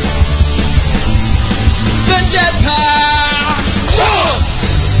better than jetpacks. Rum!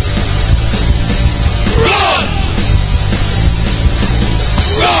 Rum!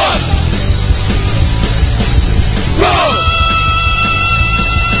 Rum! Rum!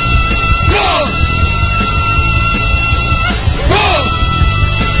 Rum! Rum!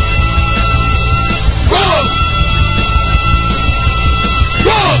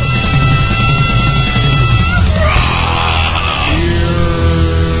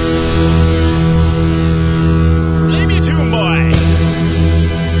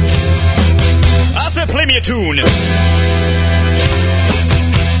 tune.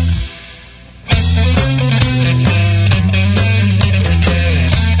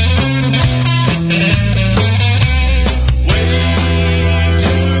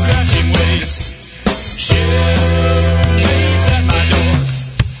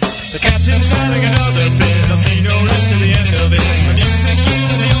 Captain's having another fit. I'll see no rest till the end of it. The music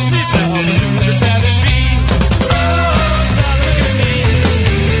is the only sound to soothe the savage beast. Oh, stop, look at me.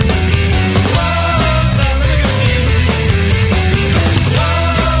 Oh, stop, look at me.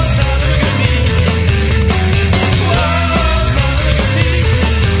 Oh, stop, look at me. Oh, stop, look at me.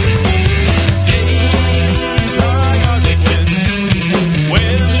 Days like Arctic winds.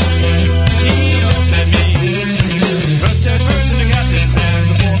 When he looks at me, first head first in the captain's hand.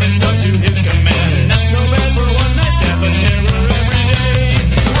 The foreman stuck to his command. Not so bad for a one-night stand, but terror every day.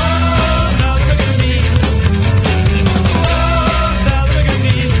 Oh, stop, look at me. Oh, stop, look at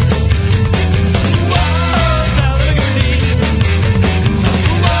me. Oh, stop, look at me.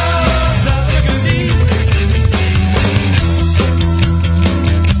 Oh, stop, look at me.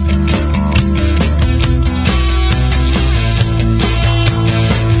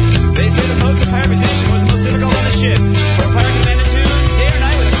 They say the post of pirate position was the most difficult on the ship. For a pirate commanded to day or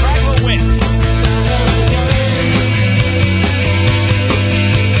night with a cry of a wind.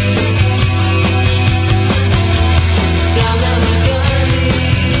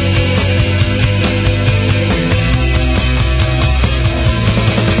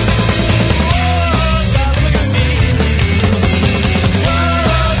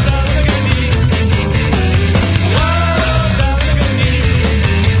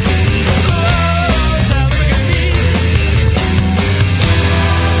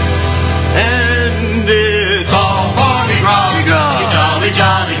 And it's all for me grog, you jolly,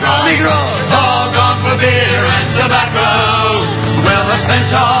 jolly grog. It's all gone for beer and tobacco. Well, I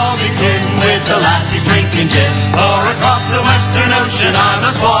spent all me tin with the lassies drinking gin, or across the western ocean I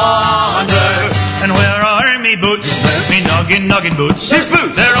must wander. And where are me boots? Me noggin boots. His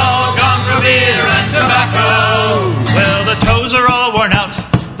boots! They're all gone for beer and tobacco. Well, the toes are all worn out,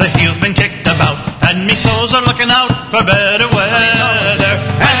 the heel's been kicked about, and me soles are looking out for better weather.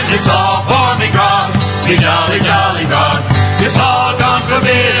 And it's all for me grog, me jolly, jolly grog. It's all gone for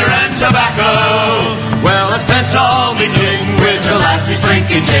beer and tobacco. Well, I spent all me tin with the lassies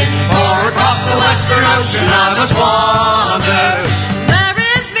drinking gin, or across the western ocean I must wander. Where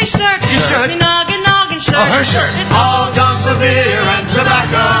is me shirt? Your shirt? Me noggin shirt. Oh, her shirt. All gone for beer and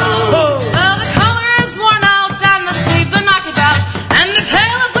tobacco. Well, the collar is worn out and the sleeves are knocked about, and the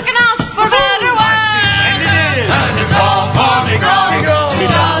tail is looking out for better weather. And it's all for me grog, me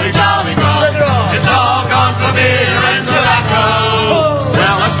jolly, jolly grog. It's all gone for beer and tobacco.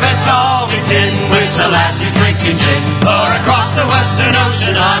 Well, I spent all me tin with the lassies drinking gin, or across the western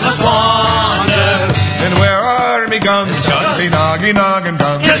ocean I must wander. And where are me guns? Me noggin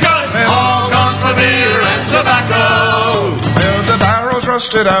guns. All gone for beer and tobacco. Well, the barrel's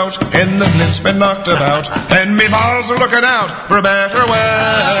rusted out, and the flint's been knocked about, and me balls are looking out for better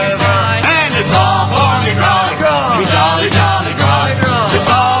weather. And it's all for me grog, me jolly, jolly grog. It's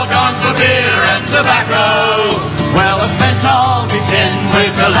all gone for beer and tobacco. Well, I spent all me tin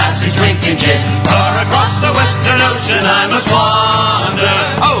with the lassies drinking gin, or across the western ocean I must wander.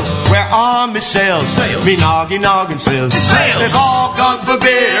 Oh, where are me sails? Me noggin sails. They've all gone for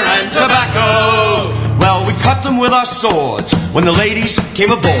beer and tobacco. Well, we cut them with our swords when the ladies came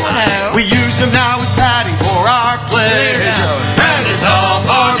aboard. Hello. We use them now with padding for our pleasure. And it's all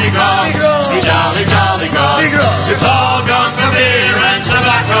for me grog, me jolly, jolly grog. It's all gone for beer and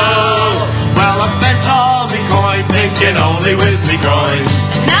tobacco. Well, I spent all me coin thinking only with me groin.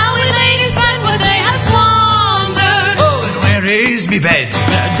 Now we ladies find where they have squandered. Oh, and where is me bed?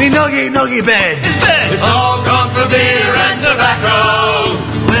 Me nuggy bed. It's all gone for beer and tobacco.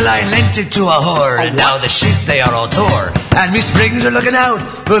 Well, I lent it to a whore, and now the sheets they are all tore, and me springs are looking out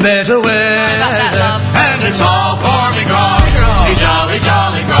for better weather. And it's all for me grog, me jolly,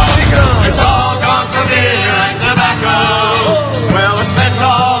 jolly grog. It's all gone for beer and tobacco. Well, I spent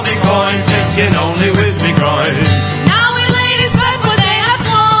all me coin thinking only with me groin. Now we ladies find where they have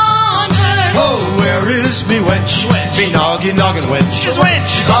squandered. Oh, where is me wench? Me noggin wench. She's all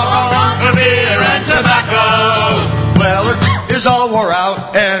gone for beer and tobacco. Well, her is all wore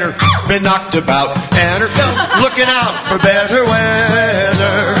out, and her been knocked about, and her looking out for better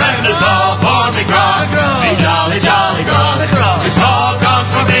weather. And it's all for me grog, me jolly, jolly grog. It's all gone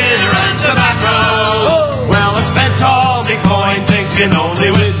for beer and tobacco. Well, I spent all me coin thinking only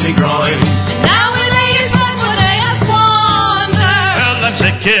with me groin. Now we ladies find where they have squandered. Well, I'm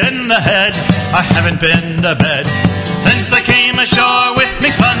sick in the head, I haven't been to bed since I came ashore with me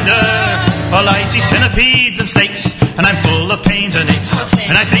plunder. Well, I see centipedes and snakes, and I'm full of pains and aches.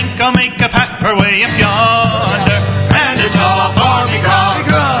 And I think I'll make a path per way up yonder. And it's all for me grog,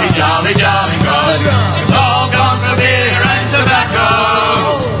 me jolly, jolly grog. It's all gone for beer and tobacco.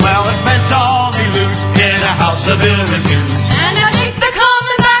 Well, I spent all me loot in a house of ill repute. And I think they're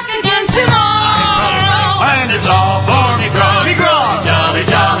coming back again tomorrow. And it's all for me grog, me jolly,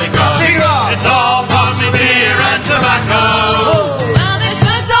 jolly grog. It's all for me beer and tobacco. Well, they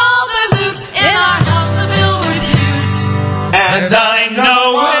spent all their loot in our house of ill repute. And I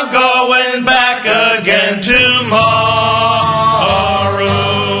know I'm going back again tomorrow.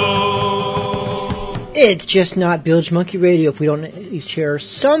 It's just not Bilge Monkey Radio if we don't at least hear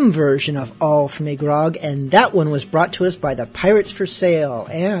some version of All From a Grog, and that one was brought to us by the Pirates for Sale,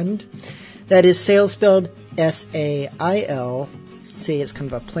 and that is sale spelled S-A-I-L. See, it's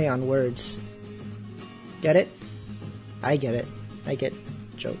kind of a play on words. Get it? I get it. I get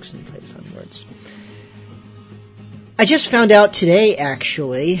jokes and plays on words. I just found out today,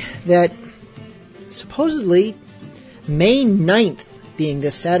 actually, that supposedly May 9th, being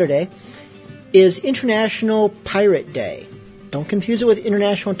this Saturday, is International Pirate Day. Don't confuse it with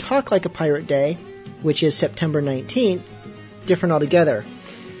International Talk Like a Pirate Day, which is September 19th. Different altogether.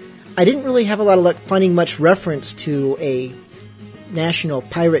 I didn't really have a lot of luck finding much reference to a National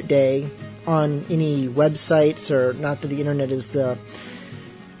Pirate Day on any websites, or not that the internet is the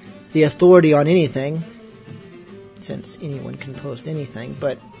authority on anything, since anyone can post anything,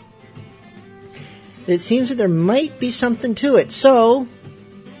 but it seems that there might be something to it. So,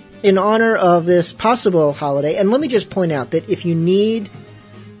 in honor of this possible holiday, and let me just point out that if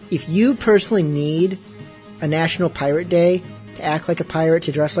you personally need a National Pirate Day to act like a pirate,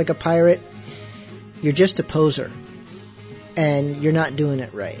 to dress like a pirate, you're just a poser. And you're not doing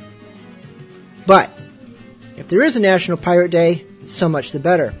it right. But, if there is a National Pirate Day, so much the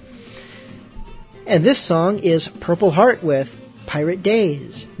better. And this song is Purple Heart with Pirate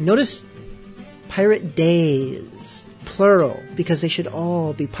Days. Notice Pirate Days, plural, because they should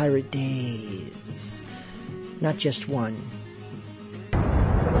all be Pirate Days, not just one.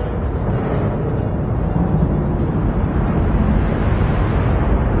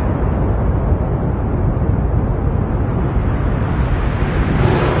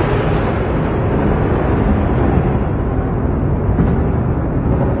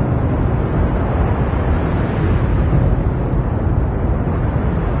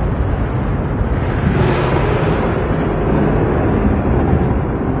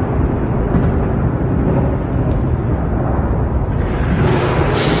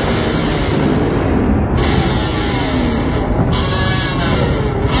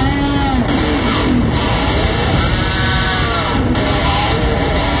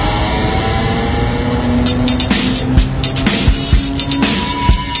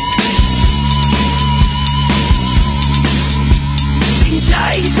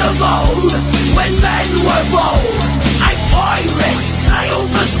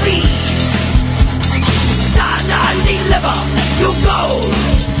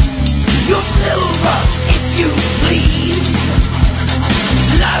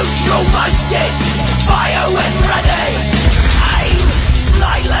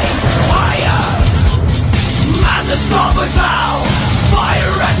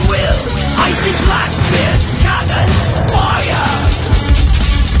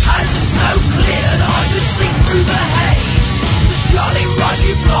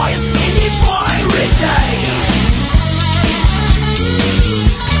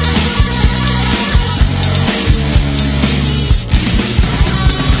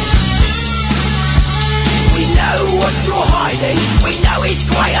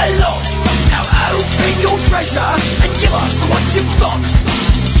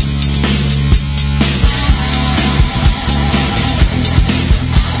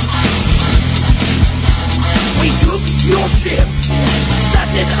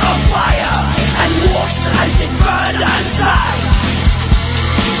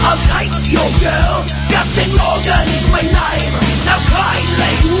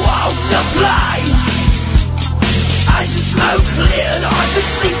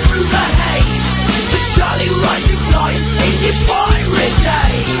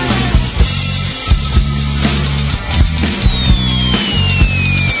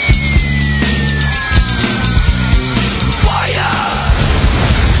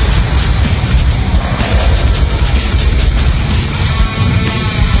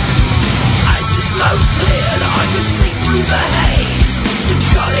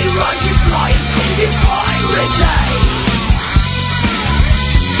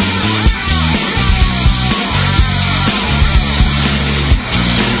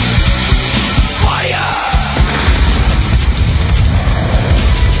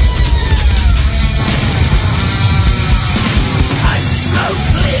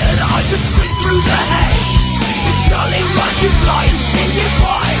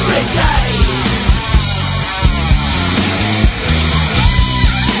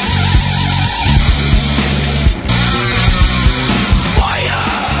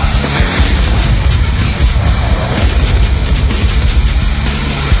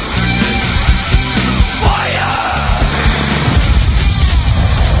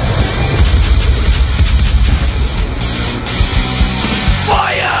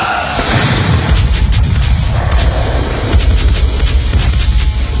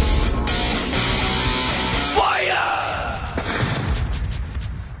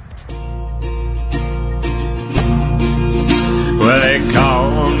 They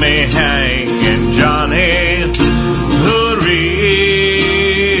call me Hanging Johnny. Hooray,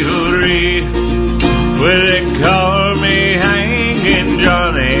 hooray. Well, they call me Hanging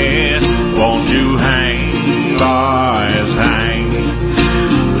Johnny. Won't you hang, boys, hang?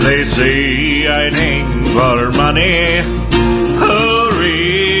 They say I'd hang for money.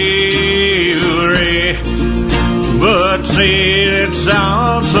 Hooray, hooray. But see, it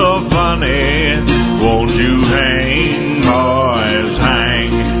sounds so funny. Won't you hang, boys,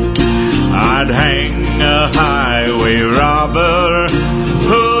 hang? I'd hang a highway robber.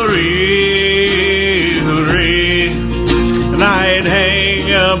 Hooray, hooray. And I'd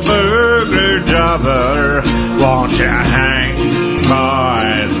hang a burglar jobber. Won't you hang,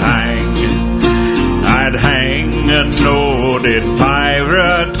 boys, hang? I'd hang a noted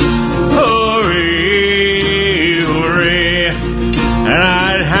pirate. Hooray, hooray. And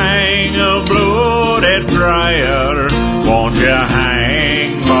I'd hang a bloated friar. Won't you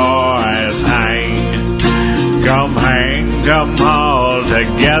hang, boys, hang? Come hang, come all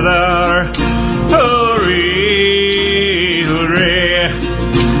together. Hooray, hooray.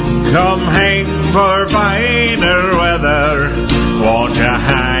 Come hang for finer weather. Won't you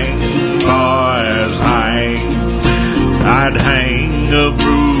hang, boys, hang? I'd hang a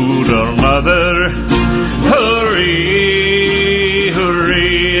brutal mother. Hooray,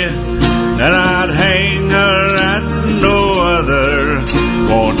 hooray. And I'd hang her and no other.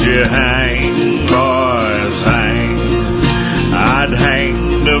 Won't you hang, boys, hang? I'd hang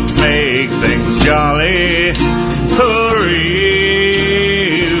to make things jolly. Hooray,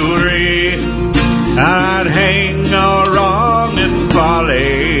 hooray. I'd hang all wrong and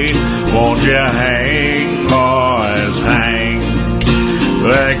folly. Won't you hang, boys, hang?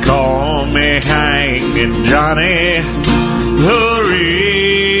 They call me Hanging Johnny. Hooray,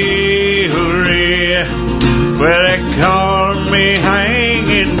 hooray. Well, they call me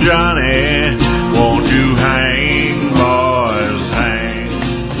Hanging Johnny. Won't you hang, boys, hang?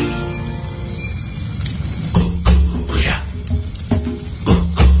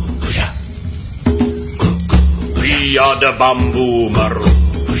 We are the Bamboo Maroon.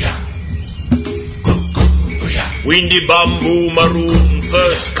 When the Bamboo Maroon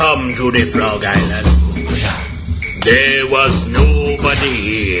first come to the Frog Island, there was nobody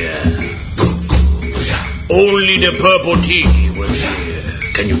here. Only the Purple Tiki was here.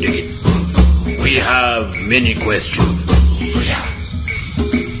 Can you dig it? We have many questions.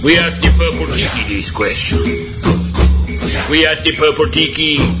 We asked the Purple Tiki this question. We asked the Purple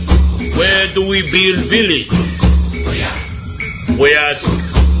Tiki, where do we build village? We asked,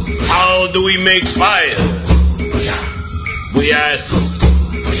 how do we make fire? We asked,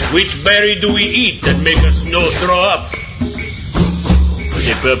 which berry do we eat that make us no throw up?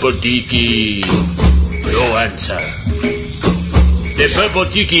 The Purple Tiki, no answer. The Purple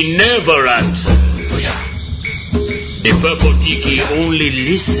Tiki never answer. The Purple Tiki only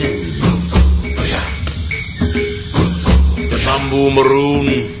listen. The Bamboo Maroon,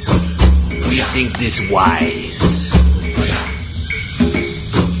 we think this wise.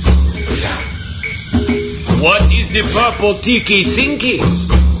 What is the Purple Tiki thinking?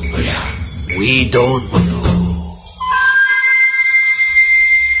 We don't know.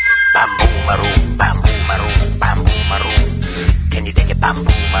 Bamboo Maroon, Bamboo Maroon, Bamboo Maroon. Can you take it? Bamboo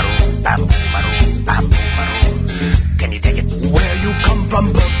Maroon, Bamboo Maroon, Bamboo Maroon. Can you take it? Where you come from,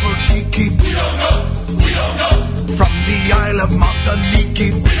 Purple Tiki? We don't know. We don't know. From the Isle of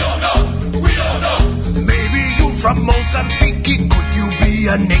Martinique? We don't know. We don't know. Maybe you from Mozambique? Could you be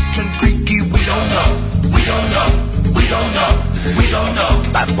an ancient Greekie? We don't know. We don't know. We don't know. We don't know.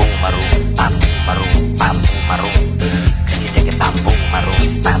 Bamboo Maroon, Bamboo Maroon, Bamboo Maroon. Can you take it? Bamboo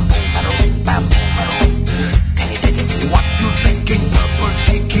Maroon, Bamboo Maroon, Bamboo Maroon. Can you take it? What you thinking, Purple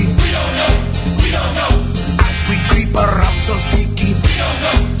Tiki? We don't know. We don't know. As we creep around so sneaky? We don't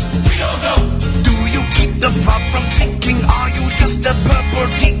know. We don't know. Do you keep the fog from sinking? Are you just a Purple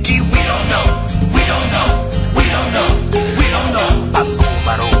Tiki? We don't know. We don't know. We don't know. We don't know. Bamboo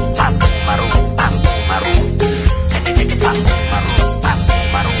Maroon, Bamboo Maroon, Bamboo Maroon. Can you take it? Bamboo Maroon, Bamboo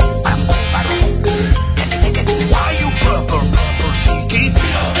Maroon, Bamboo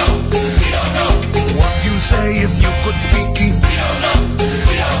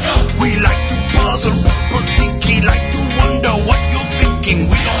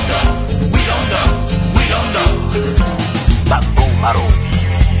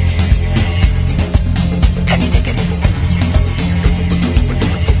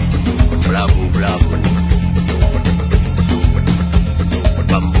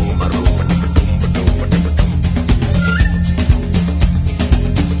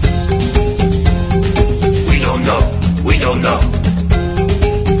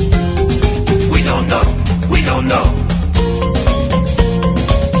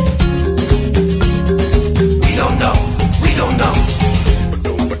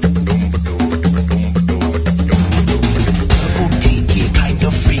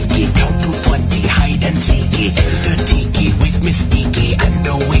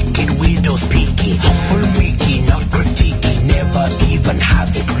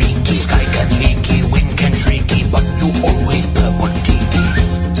have it reeky. Sky can leaky, wind can shrieky, but you always purple tiki.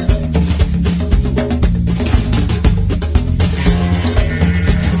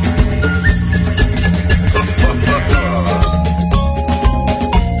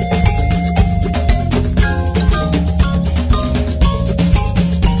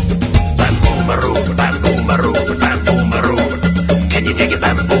 Can you dig it,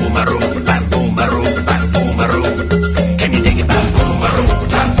 bam boom a room, bam boom a room, bam boom a room? Can you dig it, bam boom a room,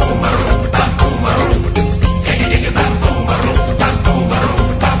 bam boom a room, bam boom a room? Can you dig it, bam boom a room, bam boom a room,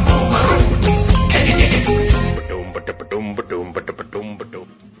 bam boom a room? Can you dig it? Ba-doom, ba-da-ba-doom, ba-doom, ba-da-ba-doom, ba-doom.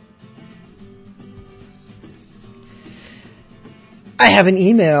 I have an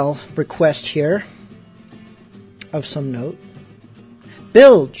email request here of some note.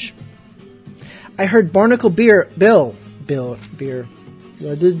 Bilge. I heard Barnacle Beer. Beer.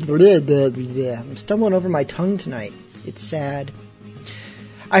 I'm stumbling over my tongue tonight. It's sad.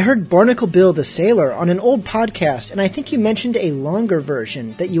 I heard Barnacle Bill the Sailor on an old podcast, and I think you mentioned a longer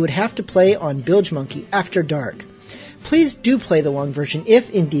version that you would have to play on Bilge Monkey after dark. Please do play the long version,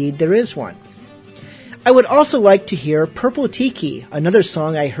 if indeed there is one. I would also like to hear Purple Tiki, another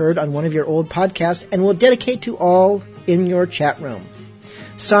song I heard on one of your old podcasts, and will dedicate to all in your chat room.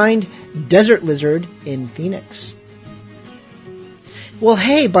 Signed, Desert Lizard in Phoenix. Well,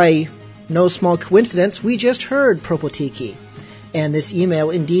 hey, by no small coincidence, we just heard Purple Tiki. And this email,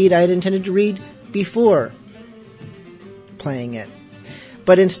 indeed, I had intended to read before playing it.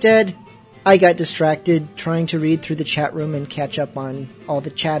 But instead, I got distracted trying to read through the chat room and catch up on all the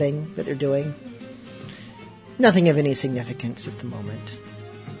chatting that they're doing. Nothing of any significance at the moment.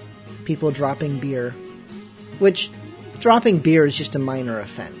 People dropping beer. Which, dropping beer is just a minor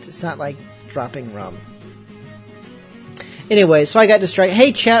offense. It's not like dropping rum. Anyway, so I got distracted.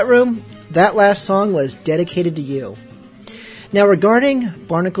 Hey, chat room, that last song was dedicated to you. Now, regarding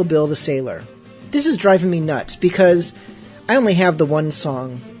Barnacle Bill the Sailor, this is driving me nuts because I only have the one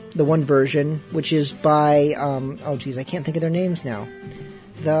song, the one version, which is by, I can't think of their names now.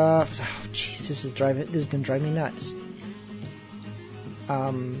 This is going to drive me nuts.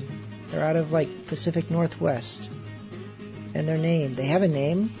 They're out of, Pacific Northwest. And their name, they have a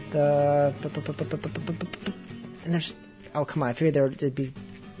name. And there's, oh, come on, I figured they're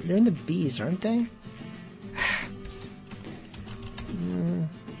in the B's, aren't they?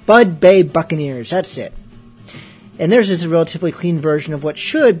 Bud Bay Buccaneers, that's it. And theirs is a relatively clean version of what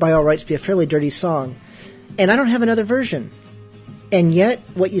should, by all rights, be a fairly dirty song. And I don't have another version. And yet,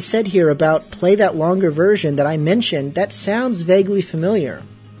 what you said here about play that longer version that I mentioned, that sounds vaguely familiar.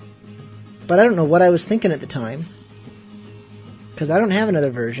 But I don't know what I was thinking at the time. Because I don't have another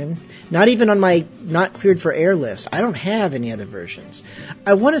version. Not even on my not cleared for air list. I don't have any other versions.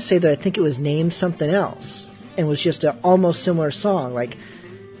 I want to say that I think it was named something else. And was just an almost similar song. Like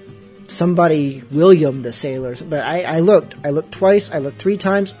somebody, William the Sailor. But I looked twice. I looked 3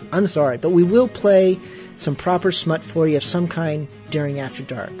 times. I'm sorry. But we will play some proper smut for you of some kind during After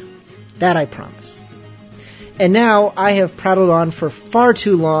Dark. That I promise. And now I have prattled on for far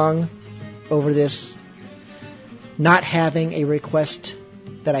too long over this not having a request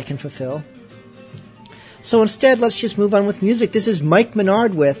that I can fulfill. So instead, let's just move on with music. This is Mike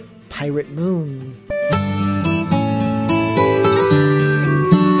Menard with Pirate Moon.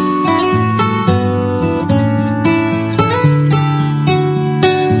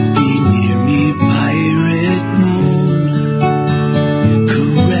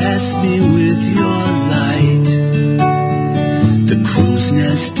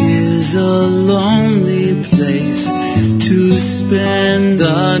 Is a lonely place to spend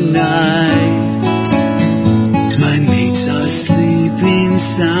the night. My mates are sleeping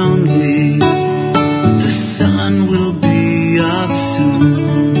soundly. The sun will be up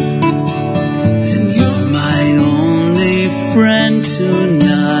soon. And you're my only friend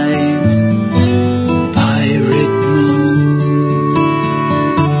tonight. Pirate Moon.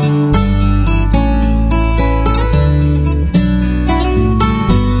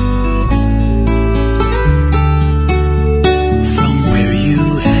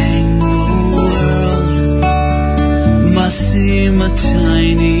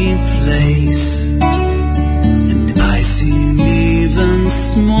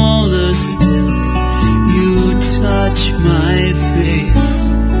 Smaller still, you touch my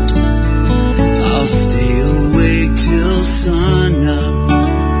face. I'll stay awake till sun up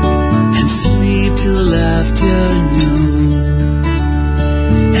and sleep till afternoon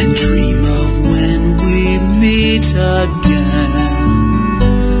and dream of when we meet again.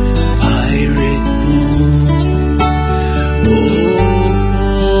 Pirate Moon,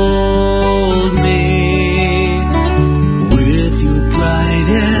 hold me with your bright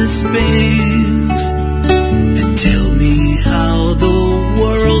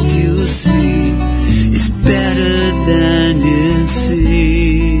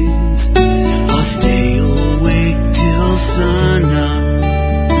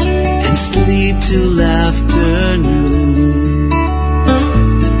sleep till afternoon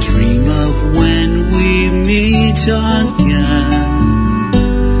and dream of when we meet again.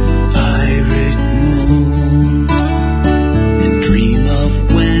 Pirate moon, and dream of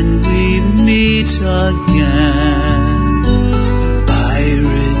when we meet again.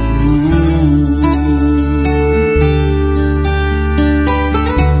 Pirate moon.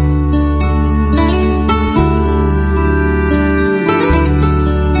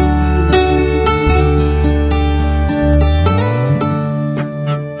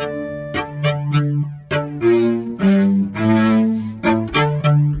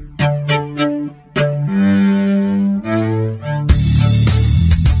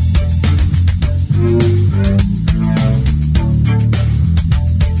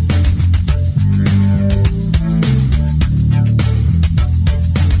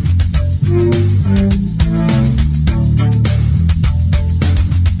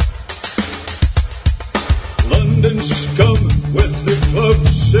 London scum with the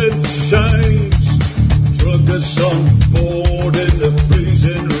clubs and shines drug us on board in the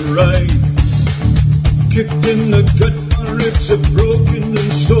freezing rain. Kicked in the gut, my ribs are broken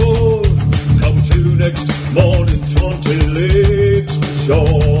and sore. Come to next morning, 20 leagues from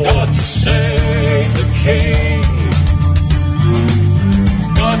shore. God save the king.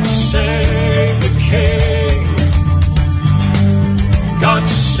 God save the king. God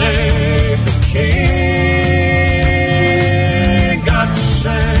save the king. God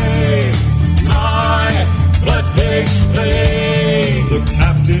save my blood-based plane. The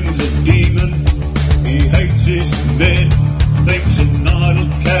captain's a demon. He hates his men. Thinks an idle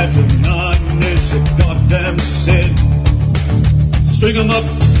cat of nine is a goddamn sin. String him up.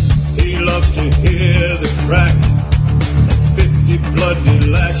 He loves to hear the crack of 50 bloody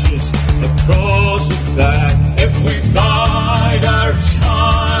lashes across the back. If we bide our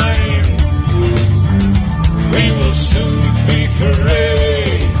time, we will soon be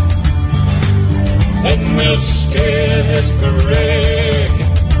free, and we'll scare this parade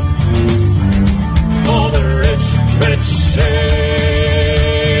for the rich, rich say.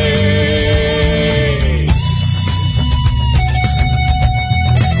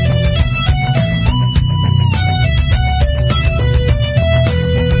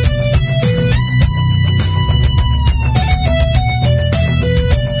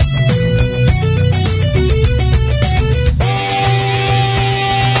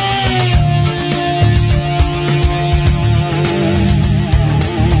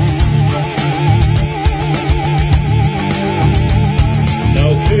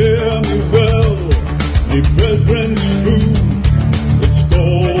 Brethren true, it's go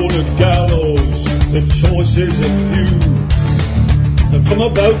to gallows, the choice is a few. Now come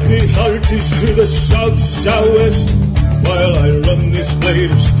about me hearties to the south-southwest, while I run this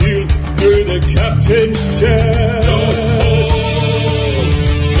blade of steel through the captain's chest.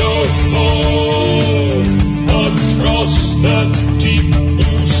 Yo ho, across the deep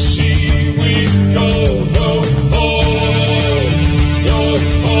blue sea we go. Yo ho, yo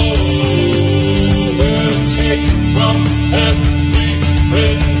ho. From every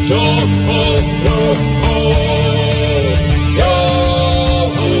friend, oh, oh, oh, oh,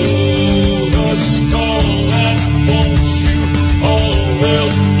 oh, the skull and bones you all will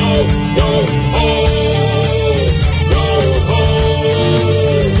know, yo, oh,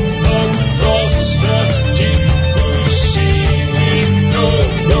 across the deep blue sea we go,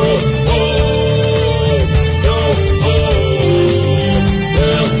 yo,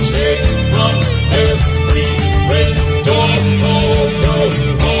 we'll take from every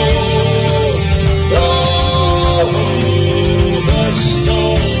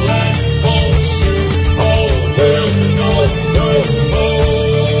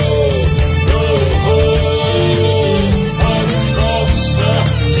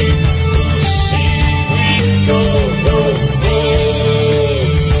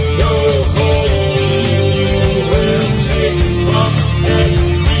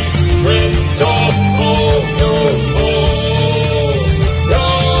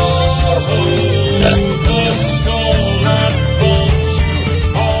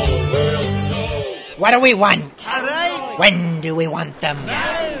What do we want? When do we want them?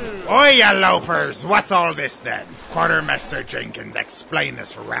 Oi, you loafers! What's all this then? Quartermaster Jenkins, explain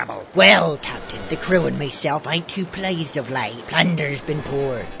this rabble. Well, Captain, the crew and myself ain't too pleased of late. Plunder's been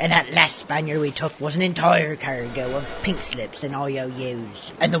poured, and that last Spaniard we took was an entire cargo of pink slips and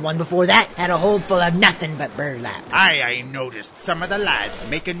IOUs. And the one before that had a hold full of nothing but burlap. I noticed some of the lads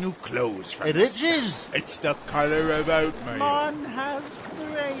making new clothes from It is. It's the colour about me. Man has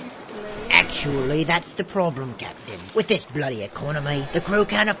Actually, that's the problem, Captain. With this bloody economy, the crew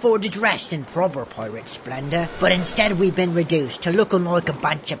can't afford to dress in proper pirate splendor, but instead we've been reduced to looking like a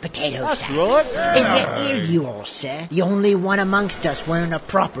bunch of potato sacks. right. And yet here you are, sir. The only one amongst us wearing a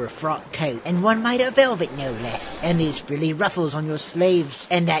proper frock coat, and one made of velvet no less, and these frilly ruffles on your sleeves,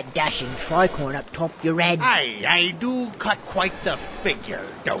 and that dashing tricorn up top your head. I do cut quite the figure,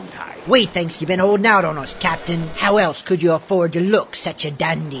 don't I? We thinks you've been holding out on us, Captain. How else could you afford to look such a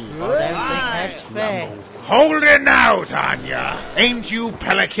dandy? That's fair. Hold it now, Tanya. Ain't you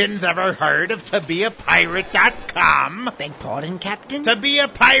pelicans ever heard of ToBeAPirate.com? Beg pardon, Captain?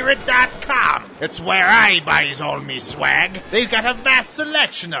 ToBeAPirate.com. It's where I buys all me swag. They've got a vast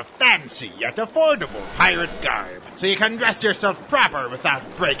selection of fancy yet affordable pirate garb, so you can dress yourself proper without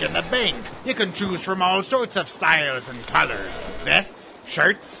breaking the bank. You can choose from all sorts of styles and colors. Vests,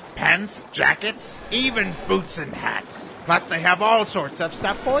 shirts, pants, jackets, even boots and hats. Plus, they have all sorts of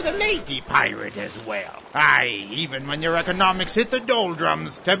stuff for the lady pirate as well. Aye, even when your economics hit the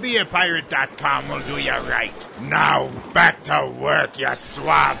doldrums, ToBeAPirate.com will do you right. Now, back to work, you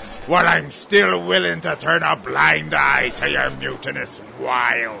swabs, while I'm still willing to turn a blind eye to your mutinous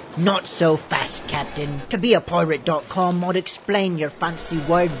wiles. Not so fast, Captain. ToBeAPirate.com might explain your fancy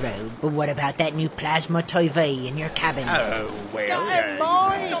wardrobe, but what about that new plasma TV in your cabin? Oh, well...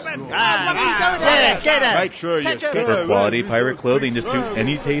 Make sure you For quality pirate clothing to suit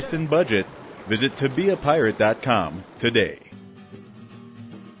any taste and budget, visit ToBeAPirate.com today.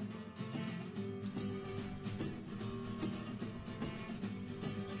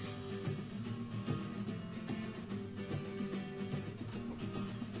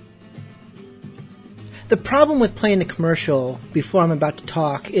 The problem with playing the commercial before I'm about to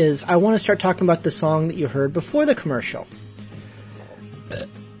talk is I want to start talking about the song that you heard before the commercial.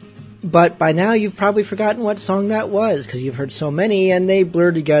 But by now you've probably forgotten what song that was because you've heard so many and they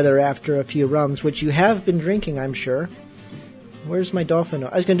blur together after a few rums, which you have been drinking, I'm sure. Where's my dolphin noise?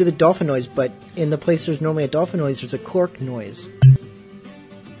 I was going to do the dolphin noise, but in the place there's normally a dolphin noise, there's a cork noise.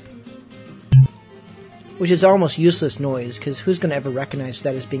 Which is almost useless noise because who's going to ever recognize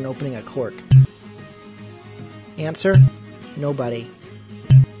that as being opening a cork? Answer? Nobody.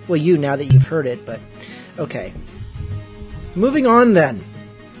 Well, you now that you've heard it, but okay. Moving on then.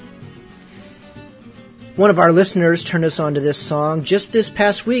 One of our listeners turned us on to this song just this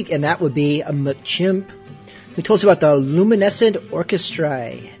past week, and that would be a McChimp, who told us about the Luminescent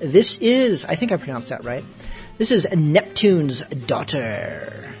Orchestra. This is, I think I pronounced that right, this is Neptune's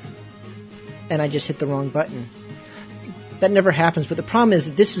Daughter. And I just hit the wrong button. That never happens, but the problem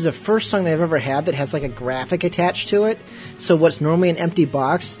is this is the first song they've ever had that has like a graphic attached to it. So what's normally an empty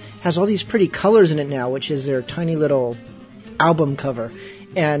box has all these pretty colors in it now, which is their tiny little album cover.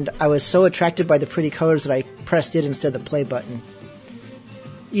 And I was so attracted by the pretty colors that I pressed it instead of the play button.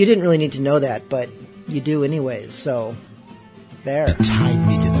 You didn't really need to know that, but you do anyways, so there. They tied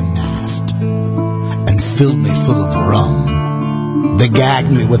me to the mast and filled me full of rum. They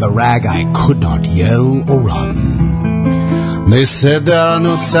gagged me with a rag, I could not yell or run. They said there are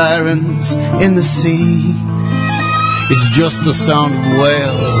no sirens in the sea. It's just the sound of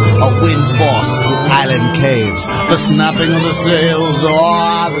whales, a wind force through island caves, the snapping of the sails,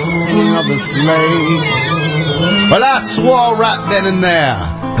 or the singing of the slaves. Well, I swore right then and there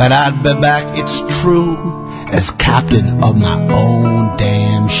that I'd be back, it's true, as captain of my own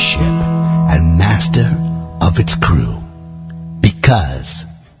damn ship and master of its crew. Because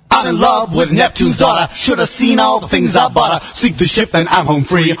I'm in love with Neptune's daughter. Should have seen all the things I bought her. Sink the ship and I'm home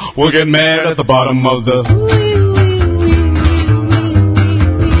free. We'll get married at the bottom of the...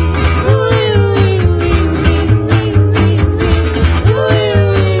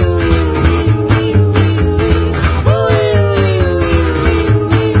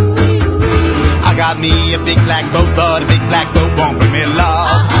 me a big black boat, but a big black boat won't bring me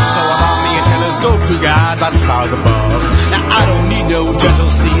love. So I bought me a telescope to guide by the stars above. Now I don't need no gentle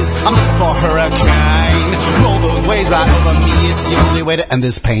seas, I'm looking for a hurricane. Roll those waves right over me, it's the only way to end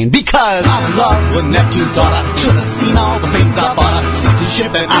this pain. Because I'm in love with Neptune's daughter. Should have seen all the things I bought her. Sink the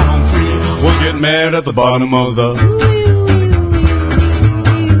ship and I'm home free. We'll get married at the bottom of the...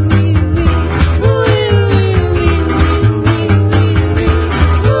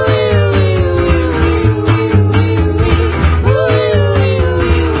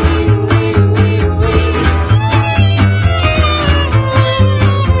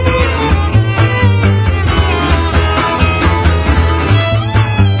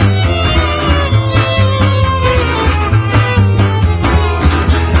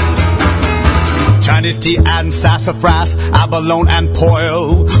 Manistee and Sassafras, Abalone and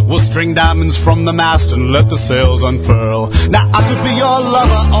Poil will string diamonds from the mast and let the sails unfurl. Now I could be your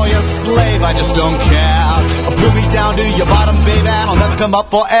lover or your slave, I just don't care. Pull me down to your bottom, baby, and I'll never come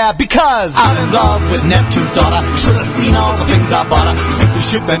up for air. Because I'm in love with Neptune's daughter. Should have seen all the things I bought her. Sink the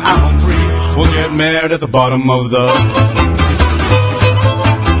ship and I'm free. We'll get married at the bottom of the...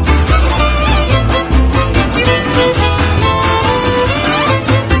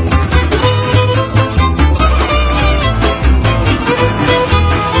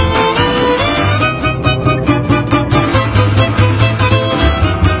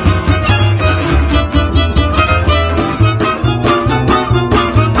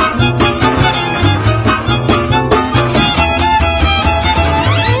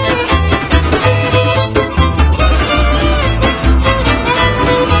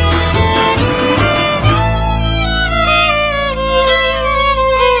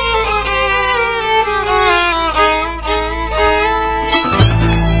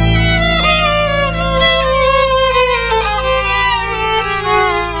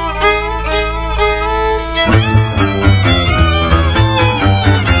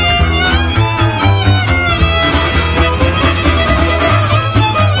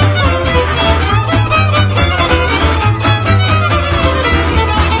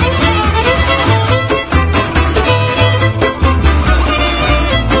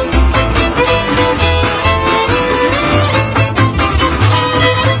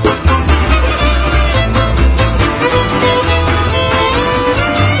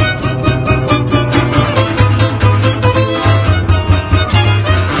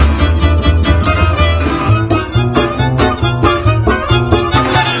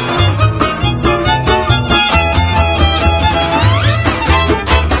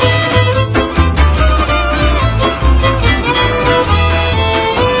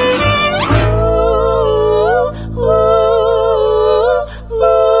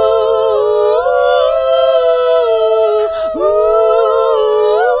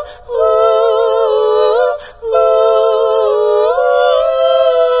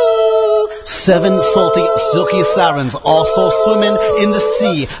 Seven salty, silky sirens also swimming in the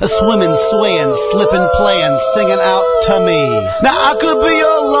sea, swimming, swaying, slipping, playing, singing out to me. Now I could be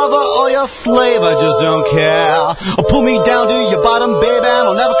your lover or your slave, I just don't care. Pull me down to your bottom, baby, and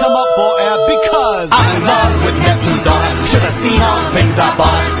I'll never come up for air. Because I'm in love with Neptune's daughter. Should have seen all the things I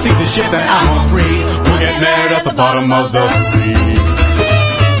bought. Sink the ship and I'm on free. We'll get married at the bottom of the sea.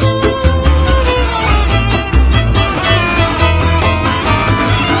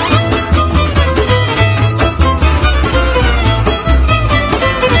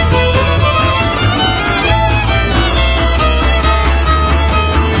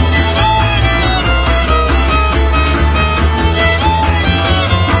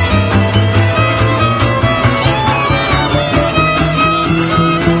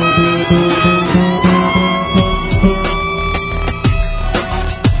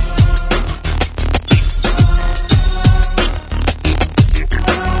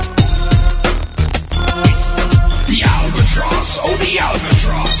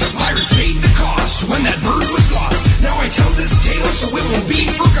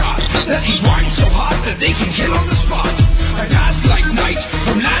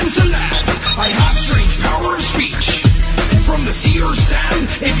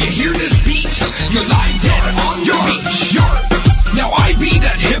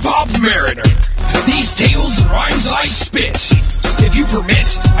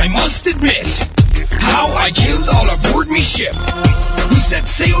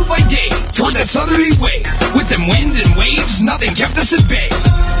 Southerly way, with them wind and waves, nothing kept us at bay.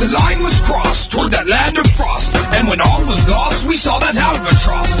 The line was crossed toward that land of frost, and when all was lost, we saw that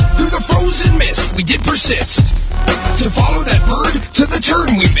albatross. Through the frozen mist, we did persist to follow that bird to the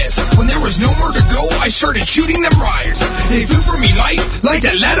turn we missed. When there was no more to go, I started shooting them riders. They flew for me like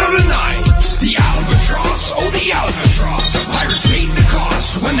they let out a knives. The albatross, oh the albatross, pirates paid the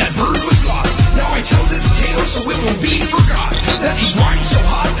cost when that bird was lost. Now I tell this tale so it won't be forgot, that these rhymes so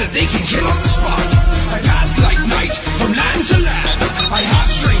hot that they can kill on the spot. I pass like night from land to land. I have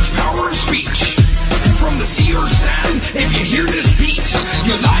strange power of speech. And from the sea or sand, if you hear this beat,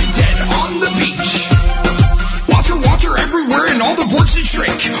 you lie dead on the beach. Water, water everywhere and all the boards that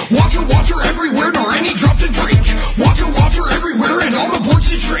shrink. Water, water everywhere nor any drop to drink. Water, water everywhere and all the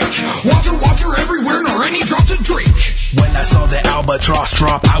boards that shrink. Water, water everywhere nor any drop to drink. When I saw the albatross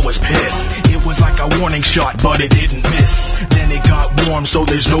drop, I was pissed. It was like a warning shot, but it didn't miss. Then it got warm, so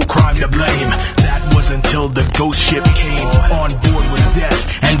there's no crime to blame. That was until the ghost ship came. On board was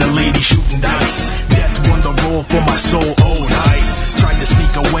Death and the lady shooting dice. Death won the role for my soul, oh nice. Tried to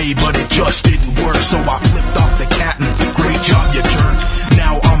sneak away way, but it just didn't work. So I flipped off the captain. Great job, you jerk.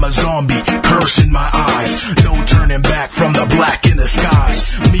 Now I'm a zombie, curse in my eyes. No turning back from the black in the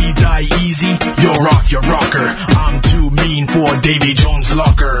skies. Me die easy, you're off your rocker. I'm too mean for Davy Jones'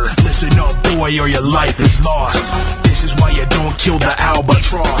 locker. Listen up, boy, or your life is lost. This is why you don't kill the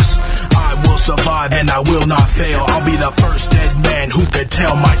albatross. I will survive and I will not fail. I'll be the first dead man who could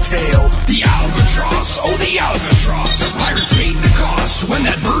tell my tale. The albatross, oh the albatross. Pirates paid the cost when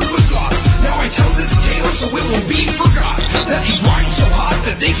that bird was lost. Now I tell this tale so it won't be forgot. That these wines so hot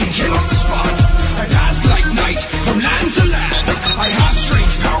that they can kill on the spot. I pass like night from land to land. I have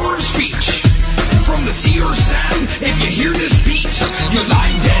strange power of speech. From the sea or sand, if you hear this beat, you'll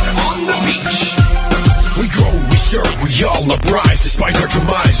lie dead on the beach. We grow, we stir, we all uprise. Despite our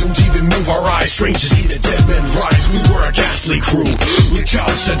demise, don't even move our eyes. Strange to see the dead men rise. We were a ghastly crew, with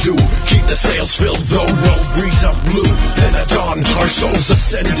jobs to do. Keep the sails filled, though no breeze up blue. Then at dawn, our souls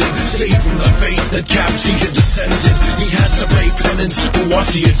ascended, saved from the fate that Cap's he had descended. He had to pay penance for what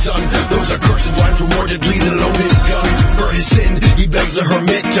he had done. Those accursed rhymes rewardedly the loaded gun. For his sin, he begs the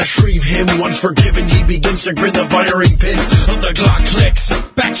hermit to shrieve him. Once forgiven, he begins to grin. The firing pin of the Glock clicks.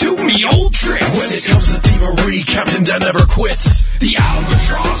 Back to me old tricks. When it comes to thievery, Captain Dan never quits. The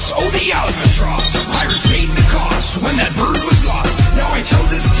albatross, oh the albatross. Pirates paid the cost when that bird was lost. Now I tell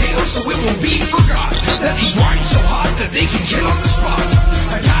this tale so it won't be forgot. That these wines so hot that they can kill on the spot.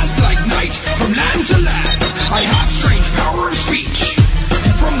 I pass like night from land to land. I have strange power of speech.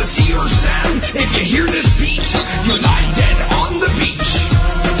 From the sea or sand, if you hear this beat, you'll lie dead on the beach.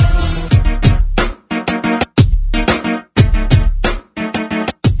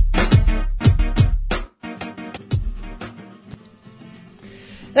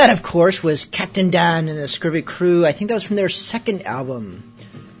 That, of course, was Captain Dan and the Scurvy Crew. I think that was from their second album,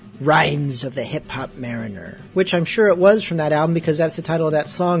 Rhymes of the Hip Hop Mariner, which I'm sure it was from that album because that's the title of that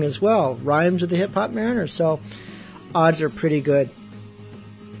song as well, Rhymes of the Hip Hop Mariner. So odds are pretty good.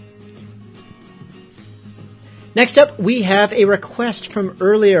 Next up, we have a request from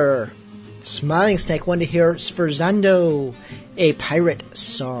earlier. Smiling Snake wanted to hear Sforzando, a pirate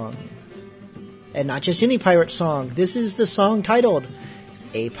song. And not just any pirate song. This is the song titled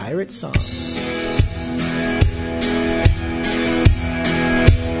A Pirate Song. I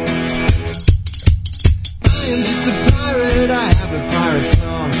am just a pirate, I have a pirate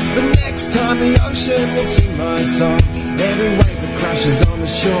song. But next time the ocean will sing my song. Every wave that crashes on the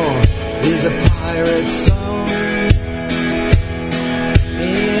shore is a pirate song.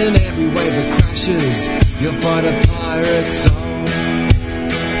 In every wave that crashes, you'll find a pirate song.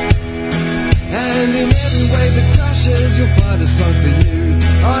 And in every wave that crashes, you'll find a song for you.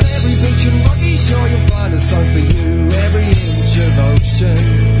 On every beach and rocky shore, you'll find a song for you. Every inch of ocean,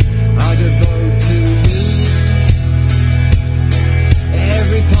 I devote to you.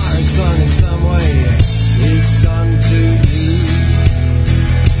 Every pirate song in some way is sung to you.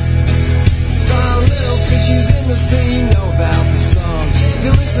 The little fishies in the sea know about the song. If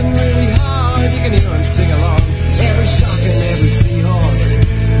you listen really hard, you can hear them sing along. Every shark and every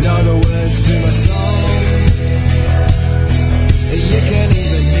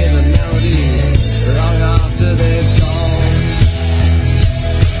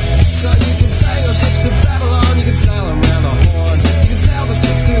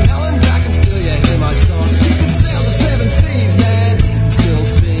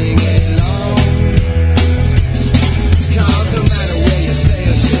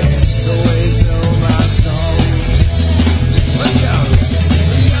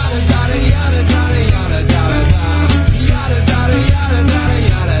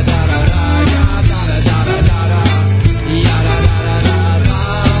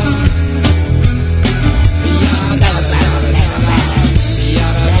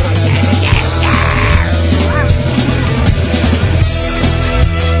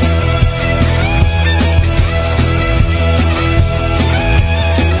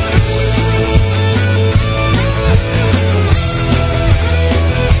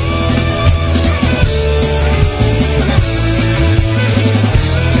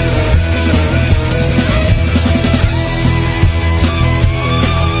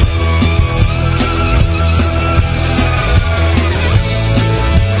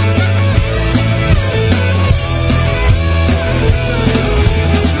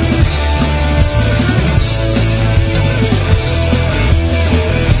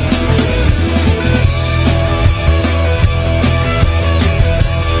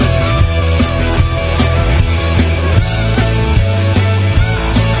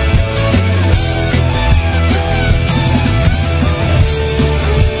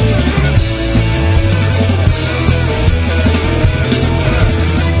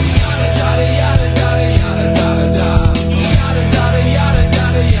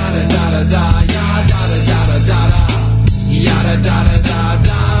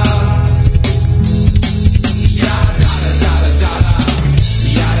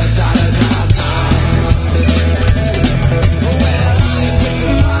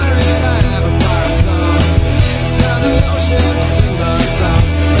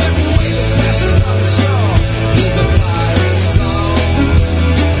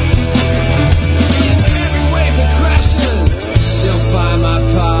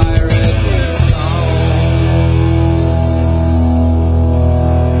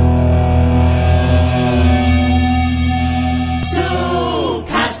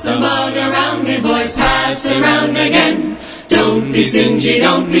the mug around me, boys, pass it round again. Don't be stingy,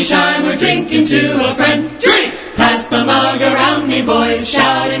 don't be shy, we're drinking to a friend. Drink! Pass the mug around me, boys,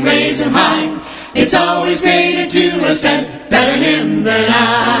 shout and raise him high. It's always greater to have said, better him than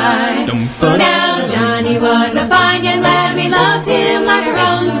I. Now Johnny was a fine young lad, we loved him like our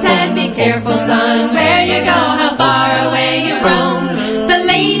own. Said, be careful, son, where you go, how far away you roam. The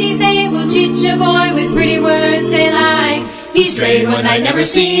ladies, they will cheat you, boy, with pretty words they lie. He strayed one night, never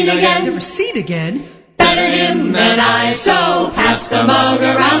seen again. Never seen again? Better him than I, so pass the mug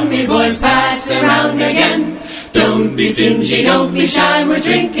around me, boys, pass it round again. Don't be stingy, don't be shy, we're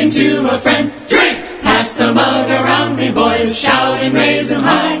drinking to a friend. Drink! Pass the mug around me, boys, shout and raise him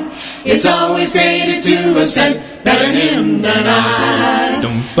high. It's always greater to have said, better him than I.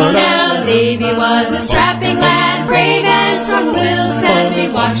 Now Davy was a strapping lad, brave and strong of will. Said,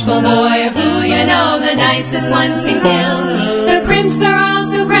 be watchful, boy, of who you know the nicest ones can kill. The crimps are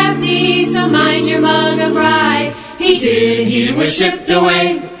all so crafty, so mind your mug of rye. He did, he was shipped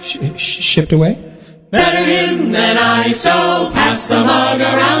away. Shipped away? Better him than I, so pass the mug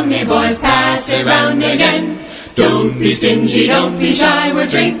around me, boys, pass it round again. Don't be stingy, don't be shy, we're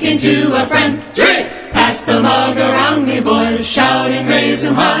drinking to a friend. Drink! Pass the mug around me, boys, shout and raise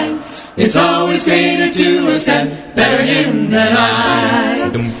him high. It's always greater to have said, better him than I.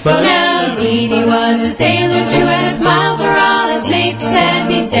 Now Dee was a sailor true, had a smile for all his mates. Said,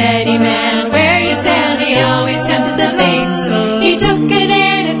 be steady, man, where you sail, he always tempted the fates. He took a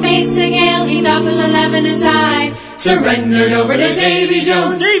dare to face the gale, he doffed the 11 aside. Surrendered over to Davy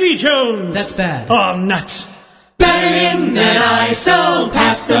Jones. Davy Jones! That's bad. Oh, nuts. Better him than I, so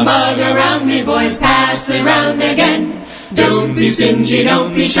pass the mug around me, boys, pass it round again. Don't be stingy,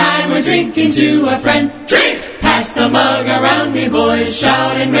 don't be shy, we're drinking to a friend. Drink! Pass the mug around me, boys,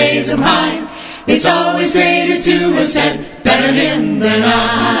 shout and raise him high. It's always greater to have said, better him than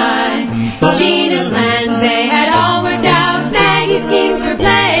I. Gina's plans, they had all worked out, Maggie's schemes were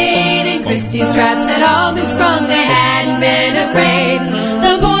played, and Christie's straps had all been sprung, they hadn't been afraid.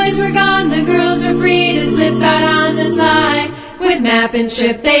 The boys were gone, the girls were free to slip out on the sly. With map and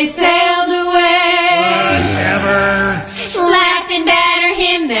ship they sailed away. Whatever. Laughing, better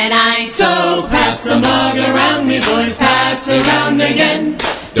him than I. So pass the mug around me, boys, pass it round again.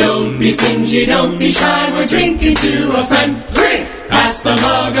 Don't be stingy, don't be shy, we're drinking to a friend. Drink! Pass the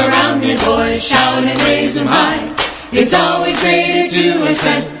mug around me, boys, shout and raise him high. It's always greater to have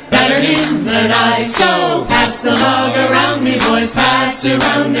said, better him than I. So pass the mug around me, boys, pass it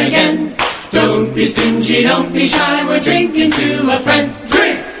round again. Don't be stingy, don't be shy, we're drinking to a friend.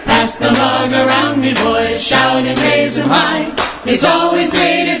 Drink! Pass the mug around me, boys, shout and raise him high. It's always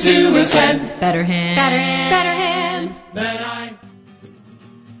greater to have said, better him, better him than I.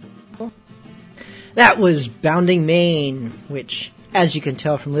 That was Bounding Maine, which, as you can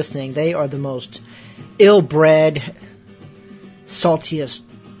tell from listening, they are the most ill-bred, saltiest,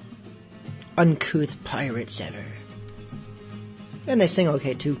 uncouth pirates ever. And they sing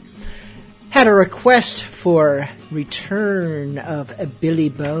okay, too. Had a request for return of Billy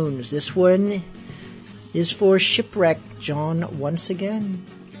Bones. This one is for Shipwrecked John once again.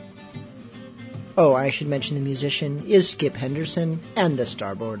 Oh, I should mention the musician is Skip Henderson and the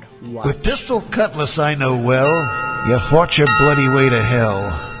Starboard Watch. With pistol cutlass I know well, you fought your bloody way to hell.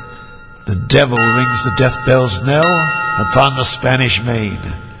 The devil rings the death bell's knell upon the Spanish Main.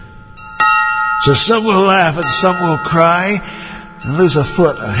 So some will laugh and some will cry, and lose a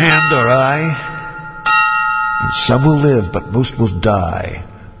foot, a hand, or eye. And some will live, but most will die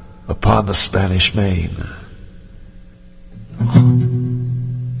upon the Spanish Main.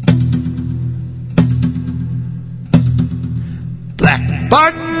 Black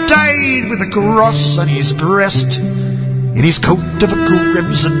Bart died with a cross on his breast, in his coat of a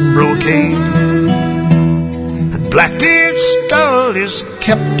crimson brocade. And Blackbeard's skull is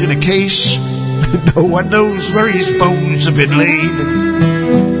kept in a case. No one knows where his bones have been laid.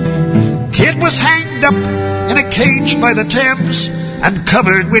 Kid was hanged up in a cage by the Thames and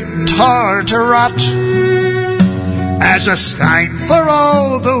covered with tar to rot, as a sign for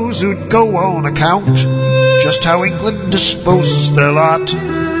all those who'd go on account just how England disposes their lot.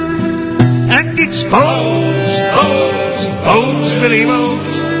 And it's bones, bones, bones, Billy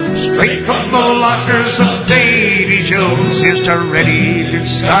Bones, straight from the lockers of Davy Jones. Here's to ready blue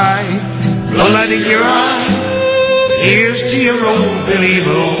sky, blood in your eye. Here's to your old Billy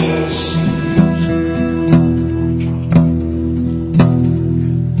Bones.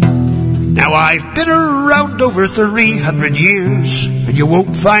 Now I've been around over 300 years, and you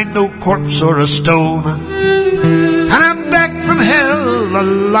won't find no corpse or a stone. And I'm back from hell,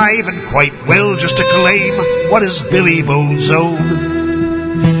 alive and quite well, just to claim what is Billy Bones'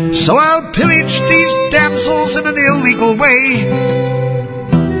 own. So I'll pillage these damsels in an illegal way,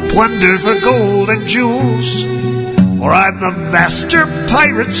 plunder for gold and jewels, for I'm the master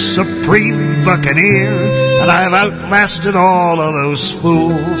pirate, supreme buccaneer, and I've outlasted all of those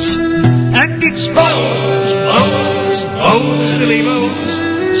fools. And it's bows, bows, bows, diddly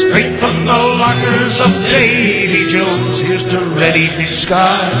bows, straight from the lockers of Davy Jones. Here's to red evening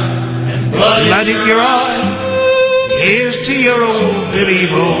sky and blood in your eye. Here's to your old Billy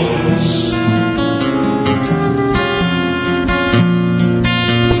Bones.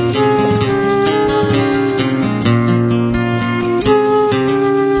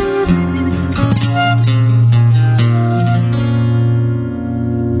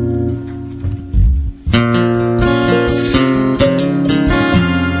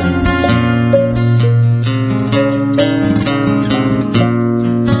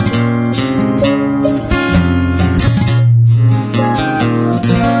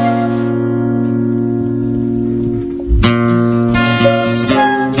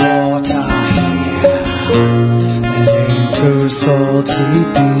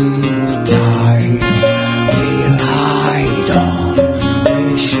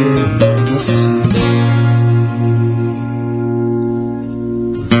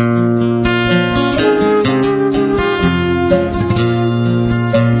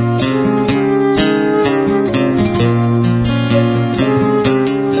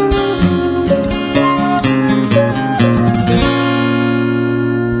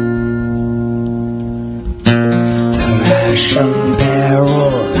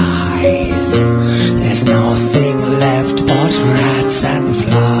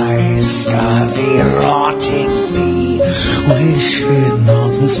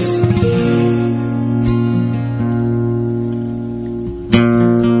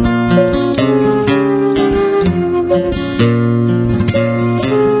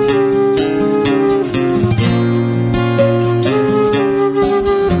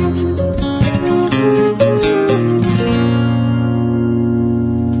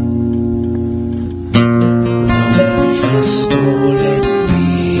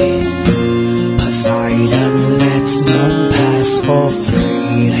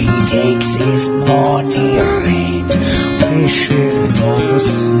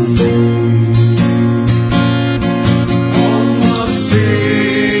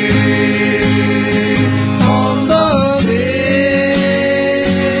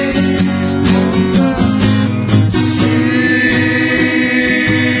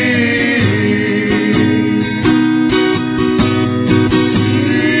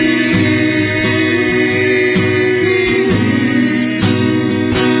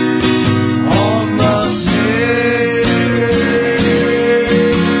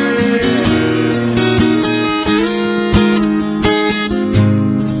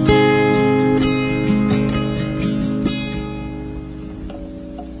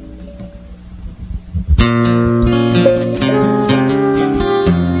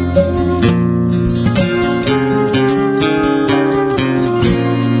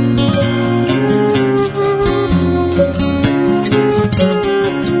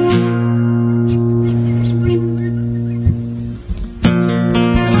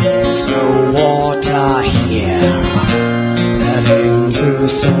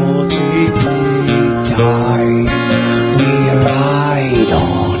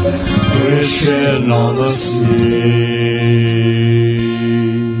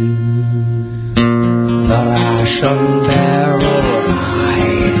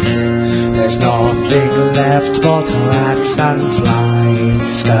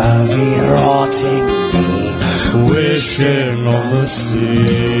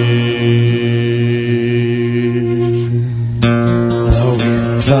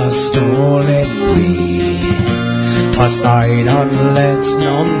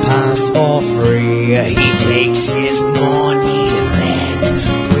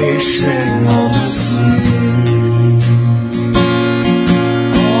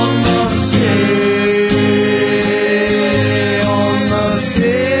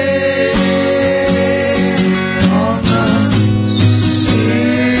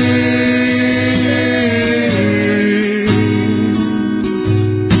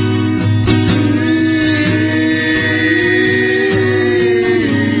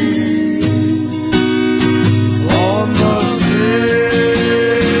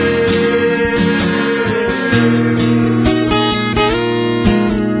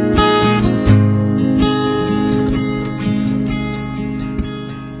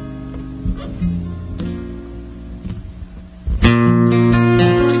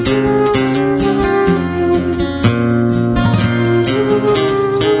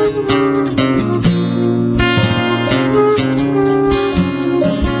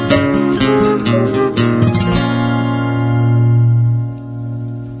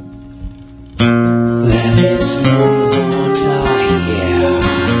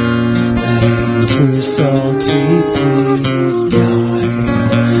 through salty bleed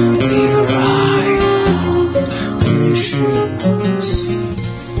time. We ride on wishes.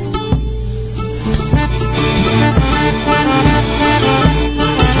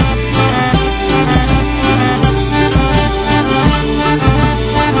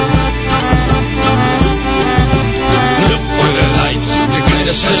 Look for the lights to guide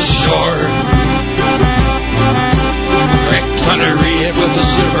us ashore. Wrecked on a reef with the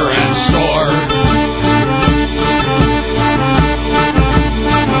silver and store.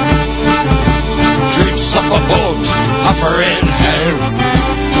 Drifts up a boat, offering help.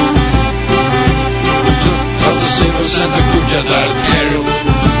 Took out the sailors and the crew to the help.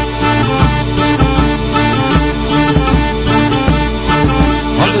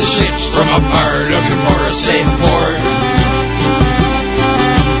 All the ships from apart looking for a safe port.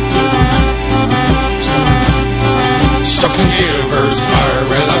 Stuck in Gilbert's bar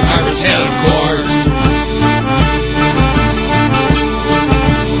where the pirates held court.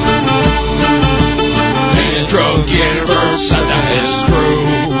 They drove Gilbert, Santa his crew.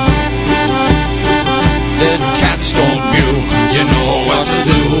 Dead cats don't mew, you know what to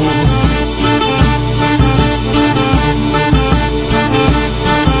do.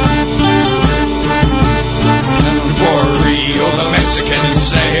 For Rio, the Mexican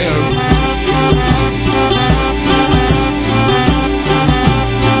sailed.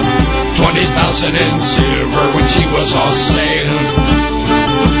 20,000 in silver when she was all sailed.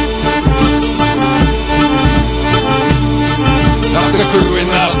 Knocked the crew in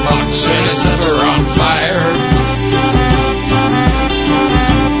the box and it set her on fire.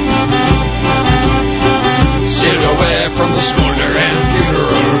 Sailed away from the smolder and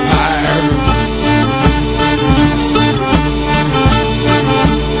funeral pyre.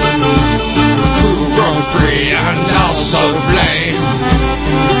 Crew grown free and house of flame.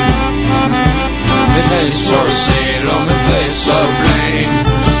 Mi face for sale on the face of blame.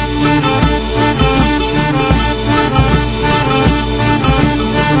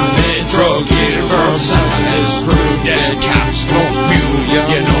 They drove Gilbert, Santa his crew. Dead cats don't mew,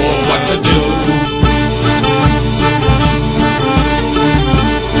 you know what to do.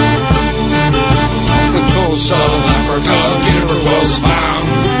 The coast of Africa, Gilbert was found.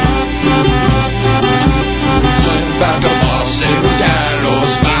 Sent back to Boston, was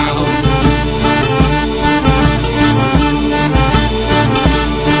gallows bound.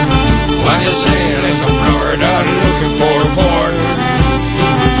 When you sail into Florida looking for port,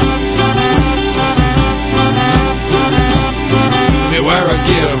 beware of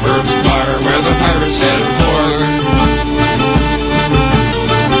Gilbert's bar where the pirates held port.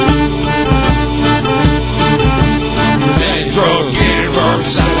 They drove Gilbert,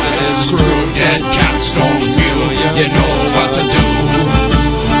 Santa his crew. Dead cats don't mew, you know what to do.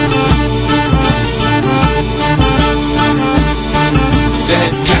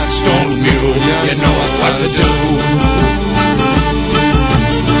 Dead cats don't mew, you know what to do.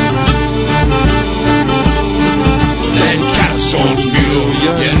 Dead cats don't mew,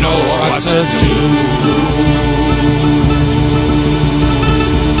 you know what to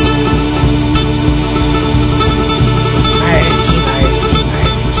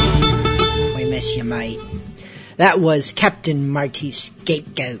We miss you, mate. That was Captain Marty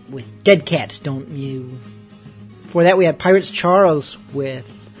Scapegoat with Dead Cats Don't Mew. Before that, we had Pirates Charles with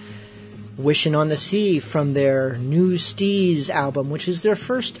Wishing on the Sea from their New Steez album, which is their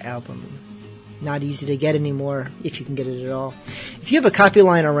first album. Not easy to get anymore, if you can get it at all. If you have a copy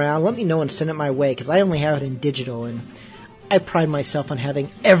lying around, let me know and send it my way, because I only have it in digital, and I pride myself on having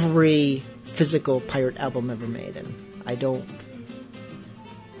every physical pirate album ever made, and I don't.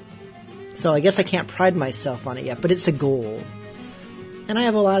 So I guess I can't pride myself on it yet, but it's a goal. And I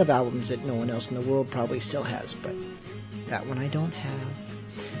have a lot of albums that no one else in the world probably still has, but that one I don't have.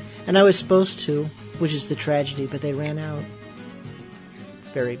 And I was supposed to, which is the tragedy, but they ran out.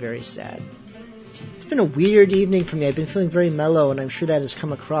 Very, very sad. It's been a weird evening for me. I've been feeling very mellow, and I'm sure that has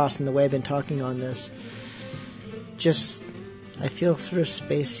come across in the way I've been talking on this. Just, I feel sort of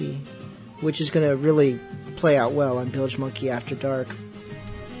spacey, which is going to really play out well on Bilge Monkey After Dark.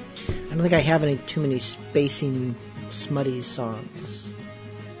 I don't think I have any too many spacing, smutty songs.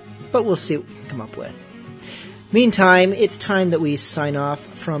 But we'll see what we can come up with. Meantime, it's time that we sign off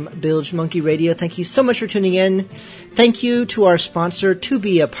from Bilge Monkey Radio. Thank you so much for tuning in. Thank you to our sponsor,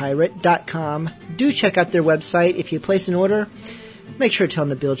 tobeapirate.com. Do check out their website. If you place an order, make sure to tell them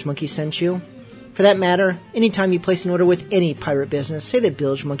the Bilge Monkey sent you. For that matter, anytime you place an order with any pirate business, say that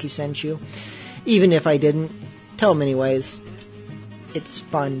Bilge Monkey sent you. Even if I didn't, tell them anyways. It's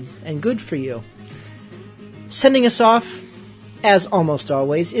fun and good for you. Sending us off as almost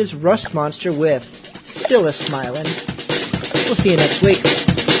always, is Rust Monster with Still a Smilin'. We'll see you next week.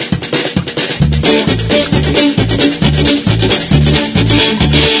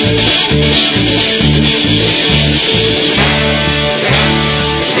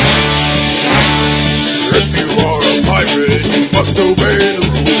 If you are a pirate, you must obey the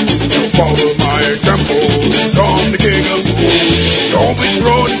rules. Don't follow my example, 'cause I'm the king of fools. Don't be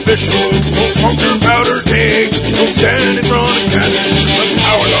throwing fish hooks, don't smoke your powder kegs. Don't stand in front of cannons, that's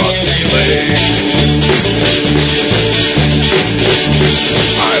how I lost my leg.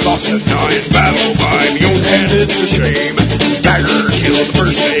 I lost a giant battle by my own hand, it's a shame. Dagger killed the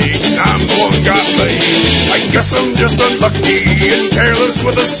first mate, and I'm the one got laid. I guess I'm just unlucky and careless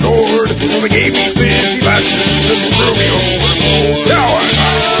with a sword, so they gave me 50 lashes and threw me overboard. Now I'm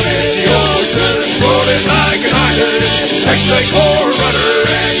out in the ocean, floating like an island. Take the core rudder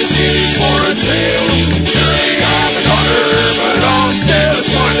and the skivvies for a sail. Surely I'm a goner, but I'm still a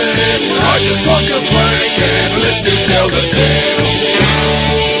smiling. I just walk a plank and live to tell the tale.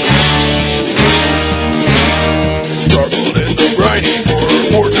 Struggled in the grinding for a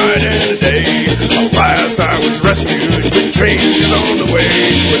fortnight and a day. Alas, I was rescued, but change is on the way.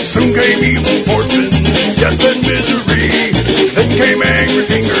 But soon came evil fortunes, death and misery. Then came angry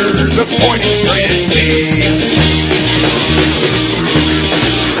fingers, pointing straight at me.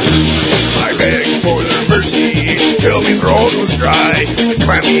 I begged for their mercy, till me throat was dry. The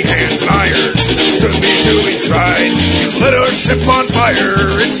clammy hands and irons that stood me till we tried. You lit our ship on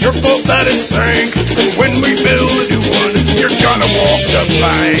fire, it's your fault that it sank. And when we build a new one, you're gonna walk the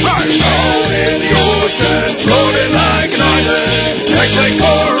plank. I'm out in the ocean, floating like an island. Take my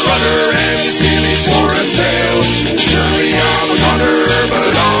core rudder and skivvies for a sail. Surely I'm a gunner,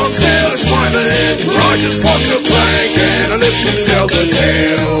 but I'm still smiling. I just walk the plank and I live to tell the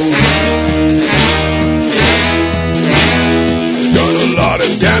tale. Done a lot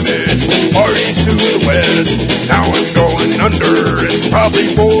of damage, parties to the west. Now I'm going under, it's probably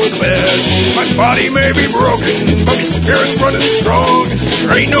for the best. My body may be broken, but my spirit's running strong.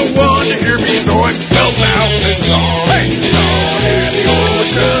 There ain't no one to hear me, so I'm belting out this song. Hey! Out in the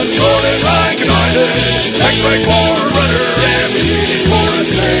ocean, floating like an island. Take my core rudder and my skivvies for a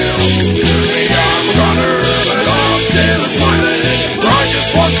sail. Surely I'm a gunner, but I'm still a smiling. I just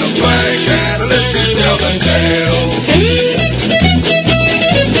walk the plank and I live to tell the tale.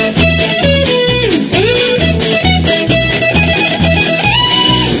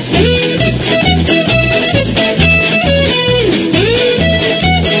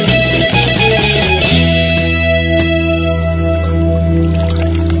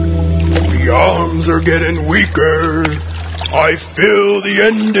 Are getting weaker. I feel the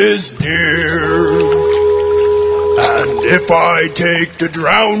end is near. And if I take to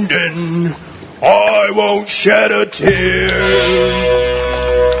drowning, I won't shed a tear.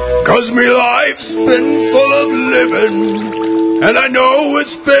 'Cause me life's been full of living, and I know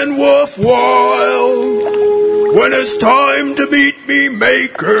it's been worthwhile. When it's time to meet me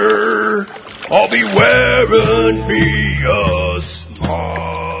maker, I'll be wearing me a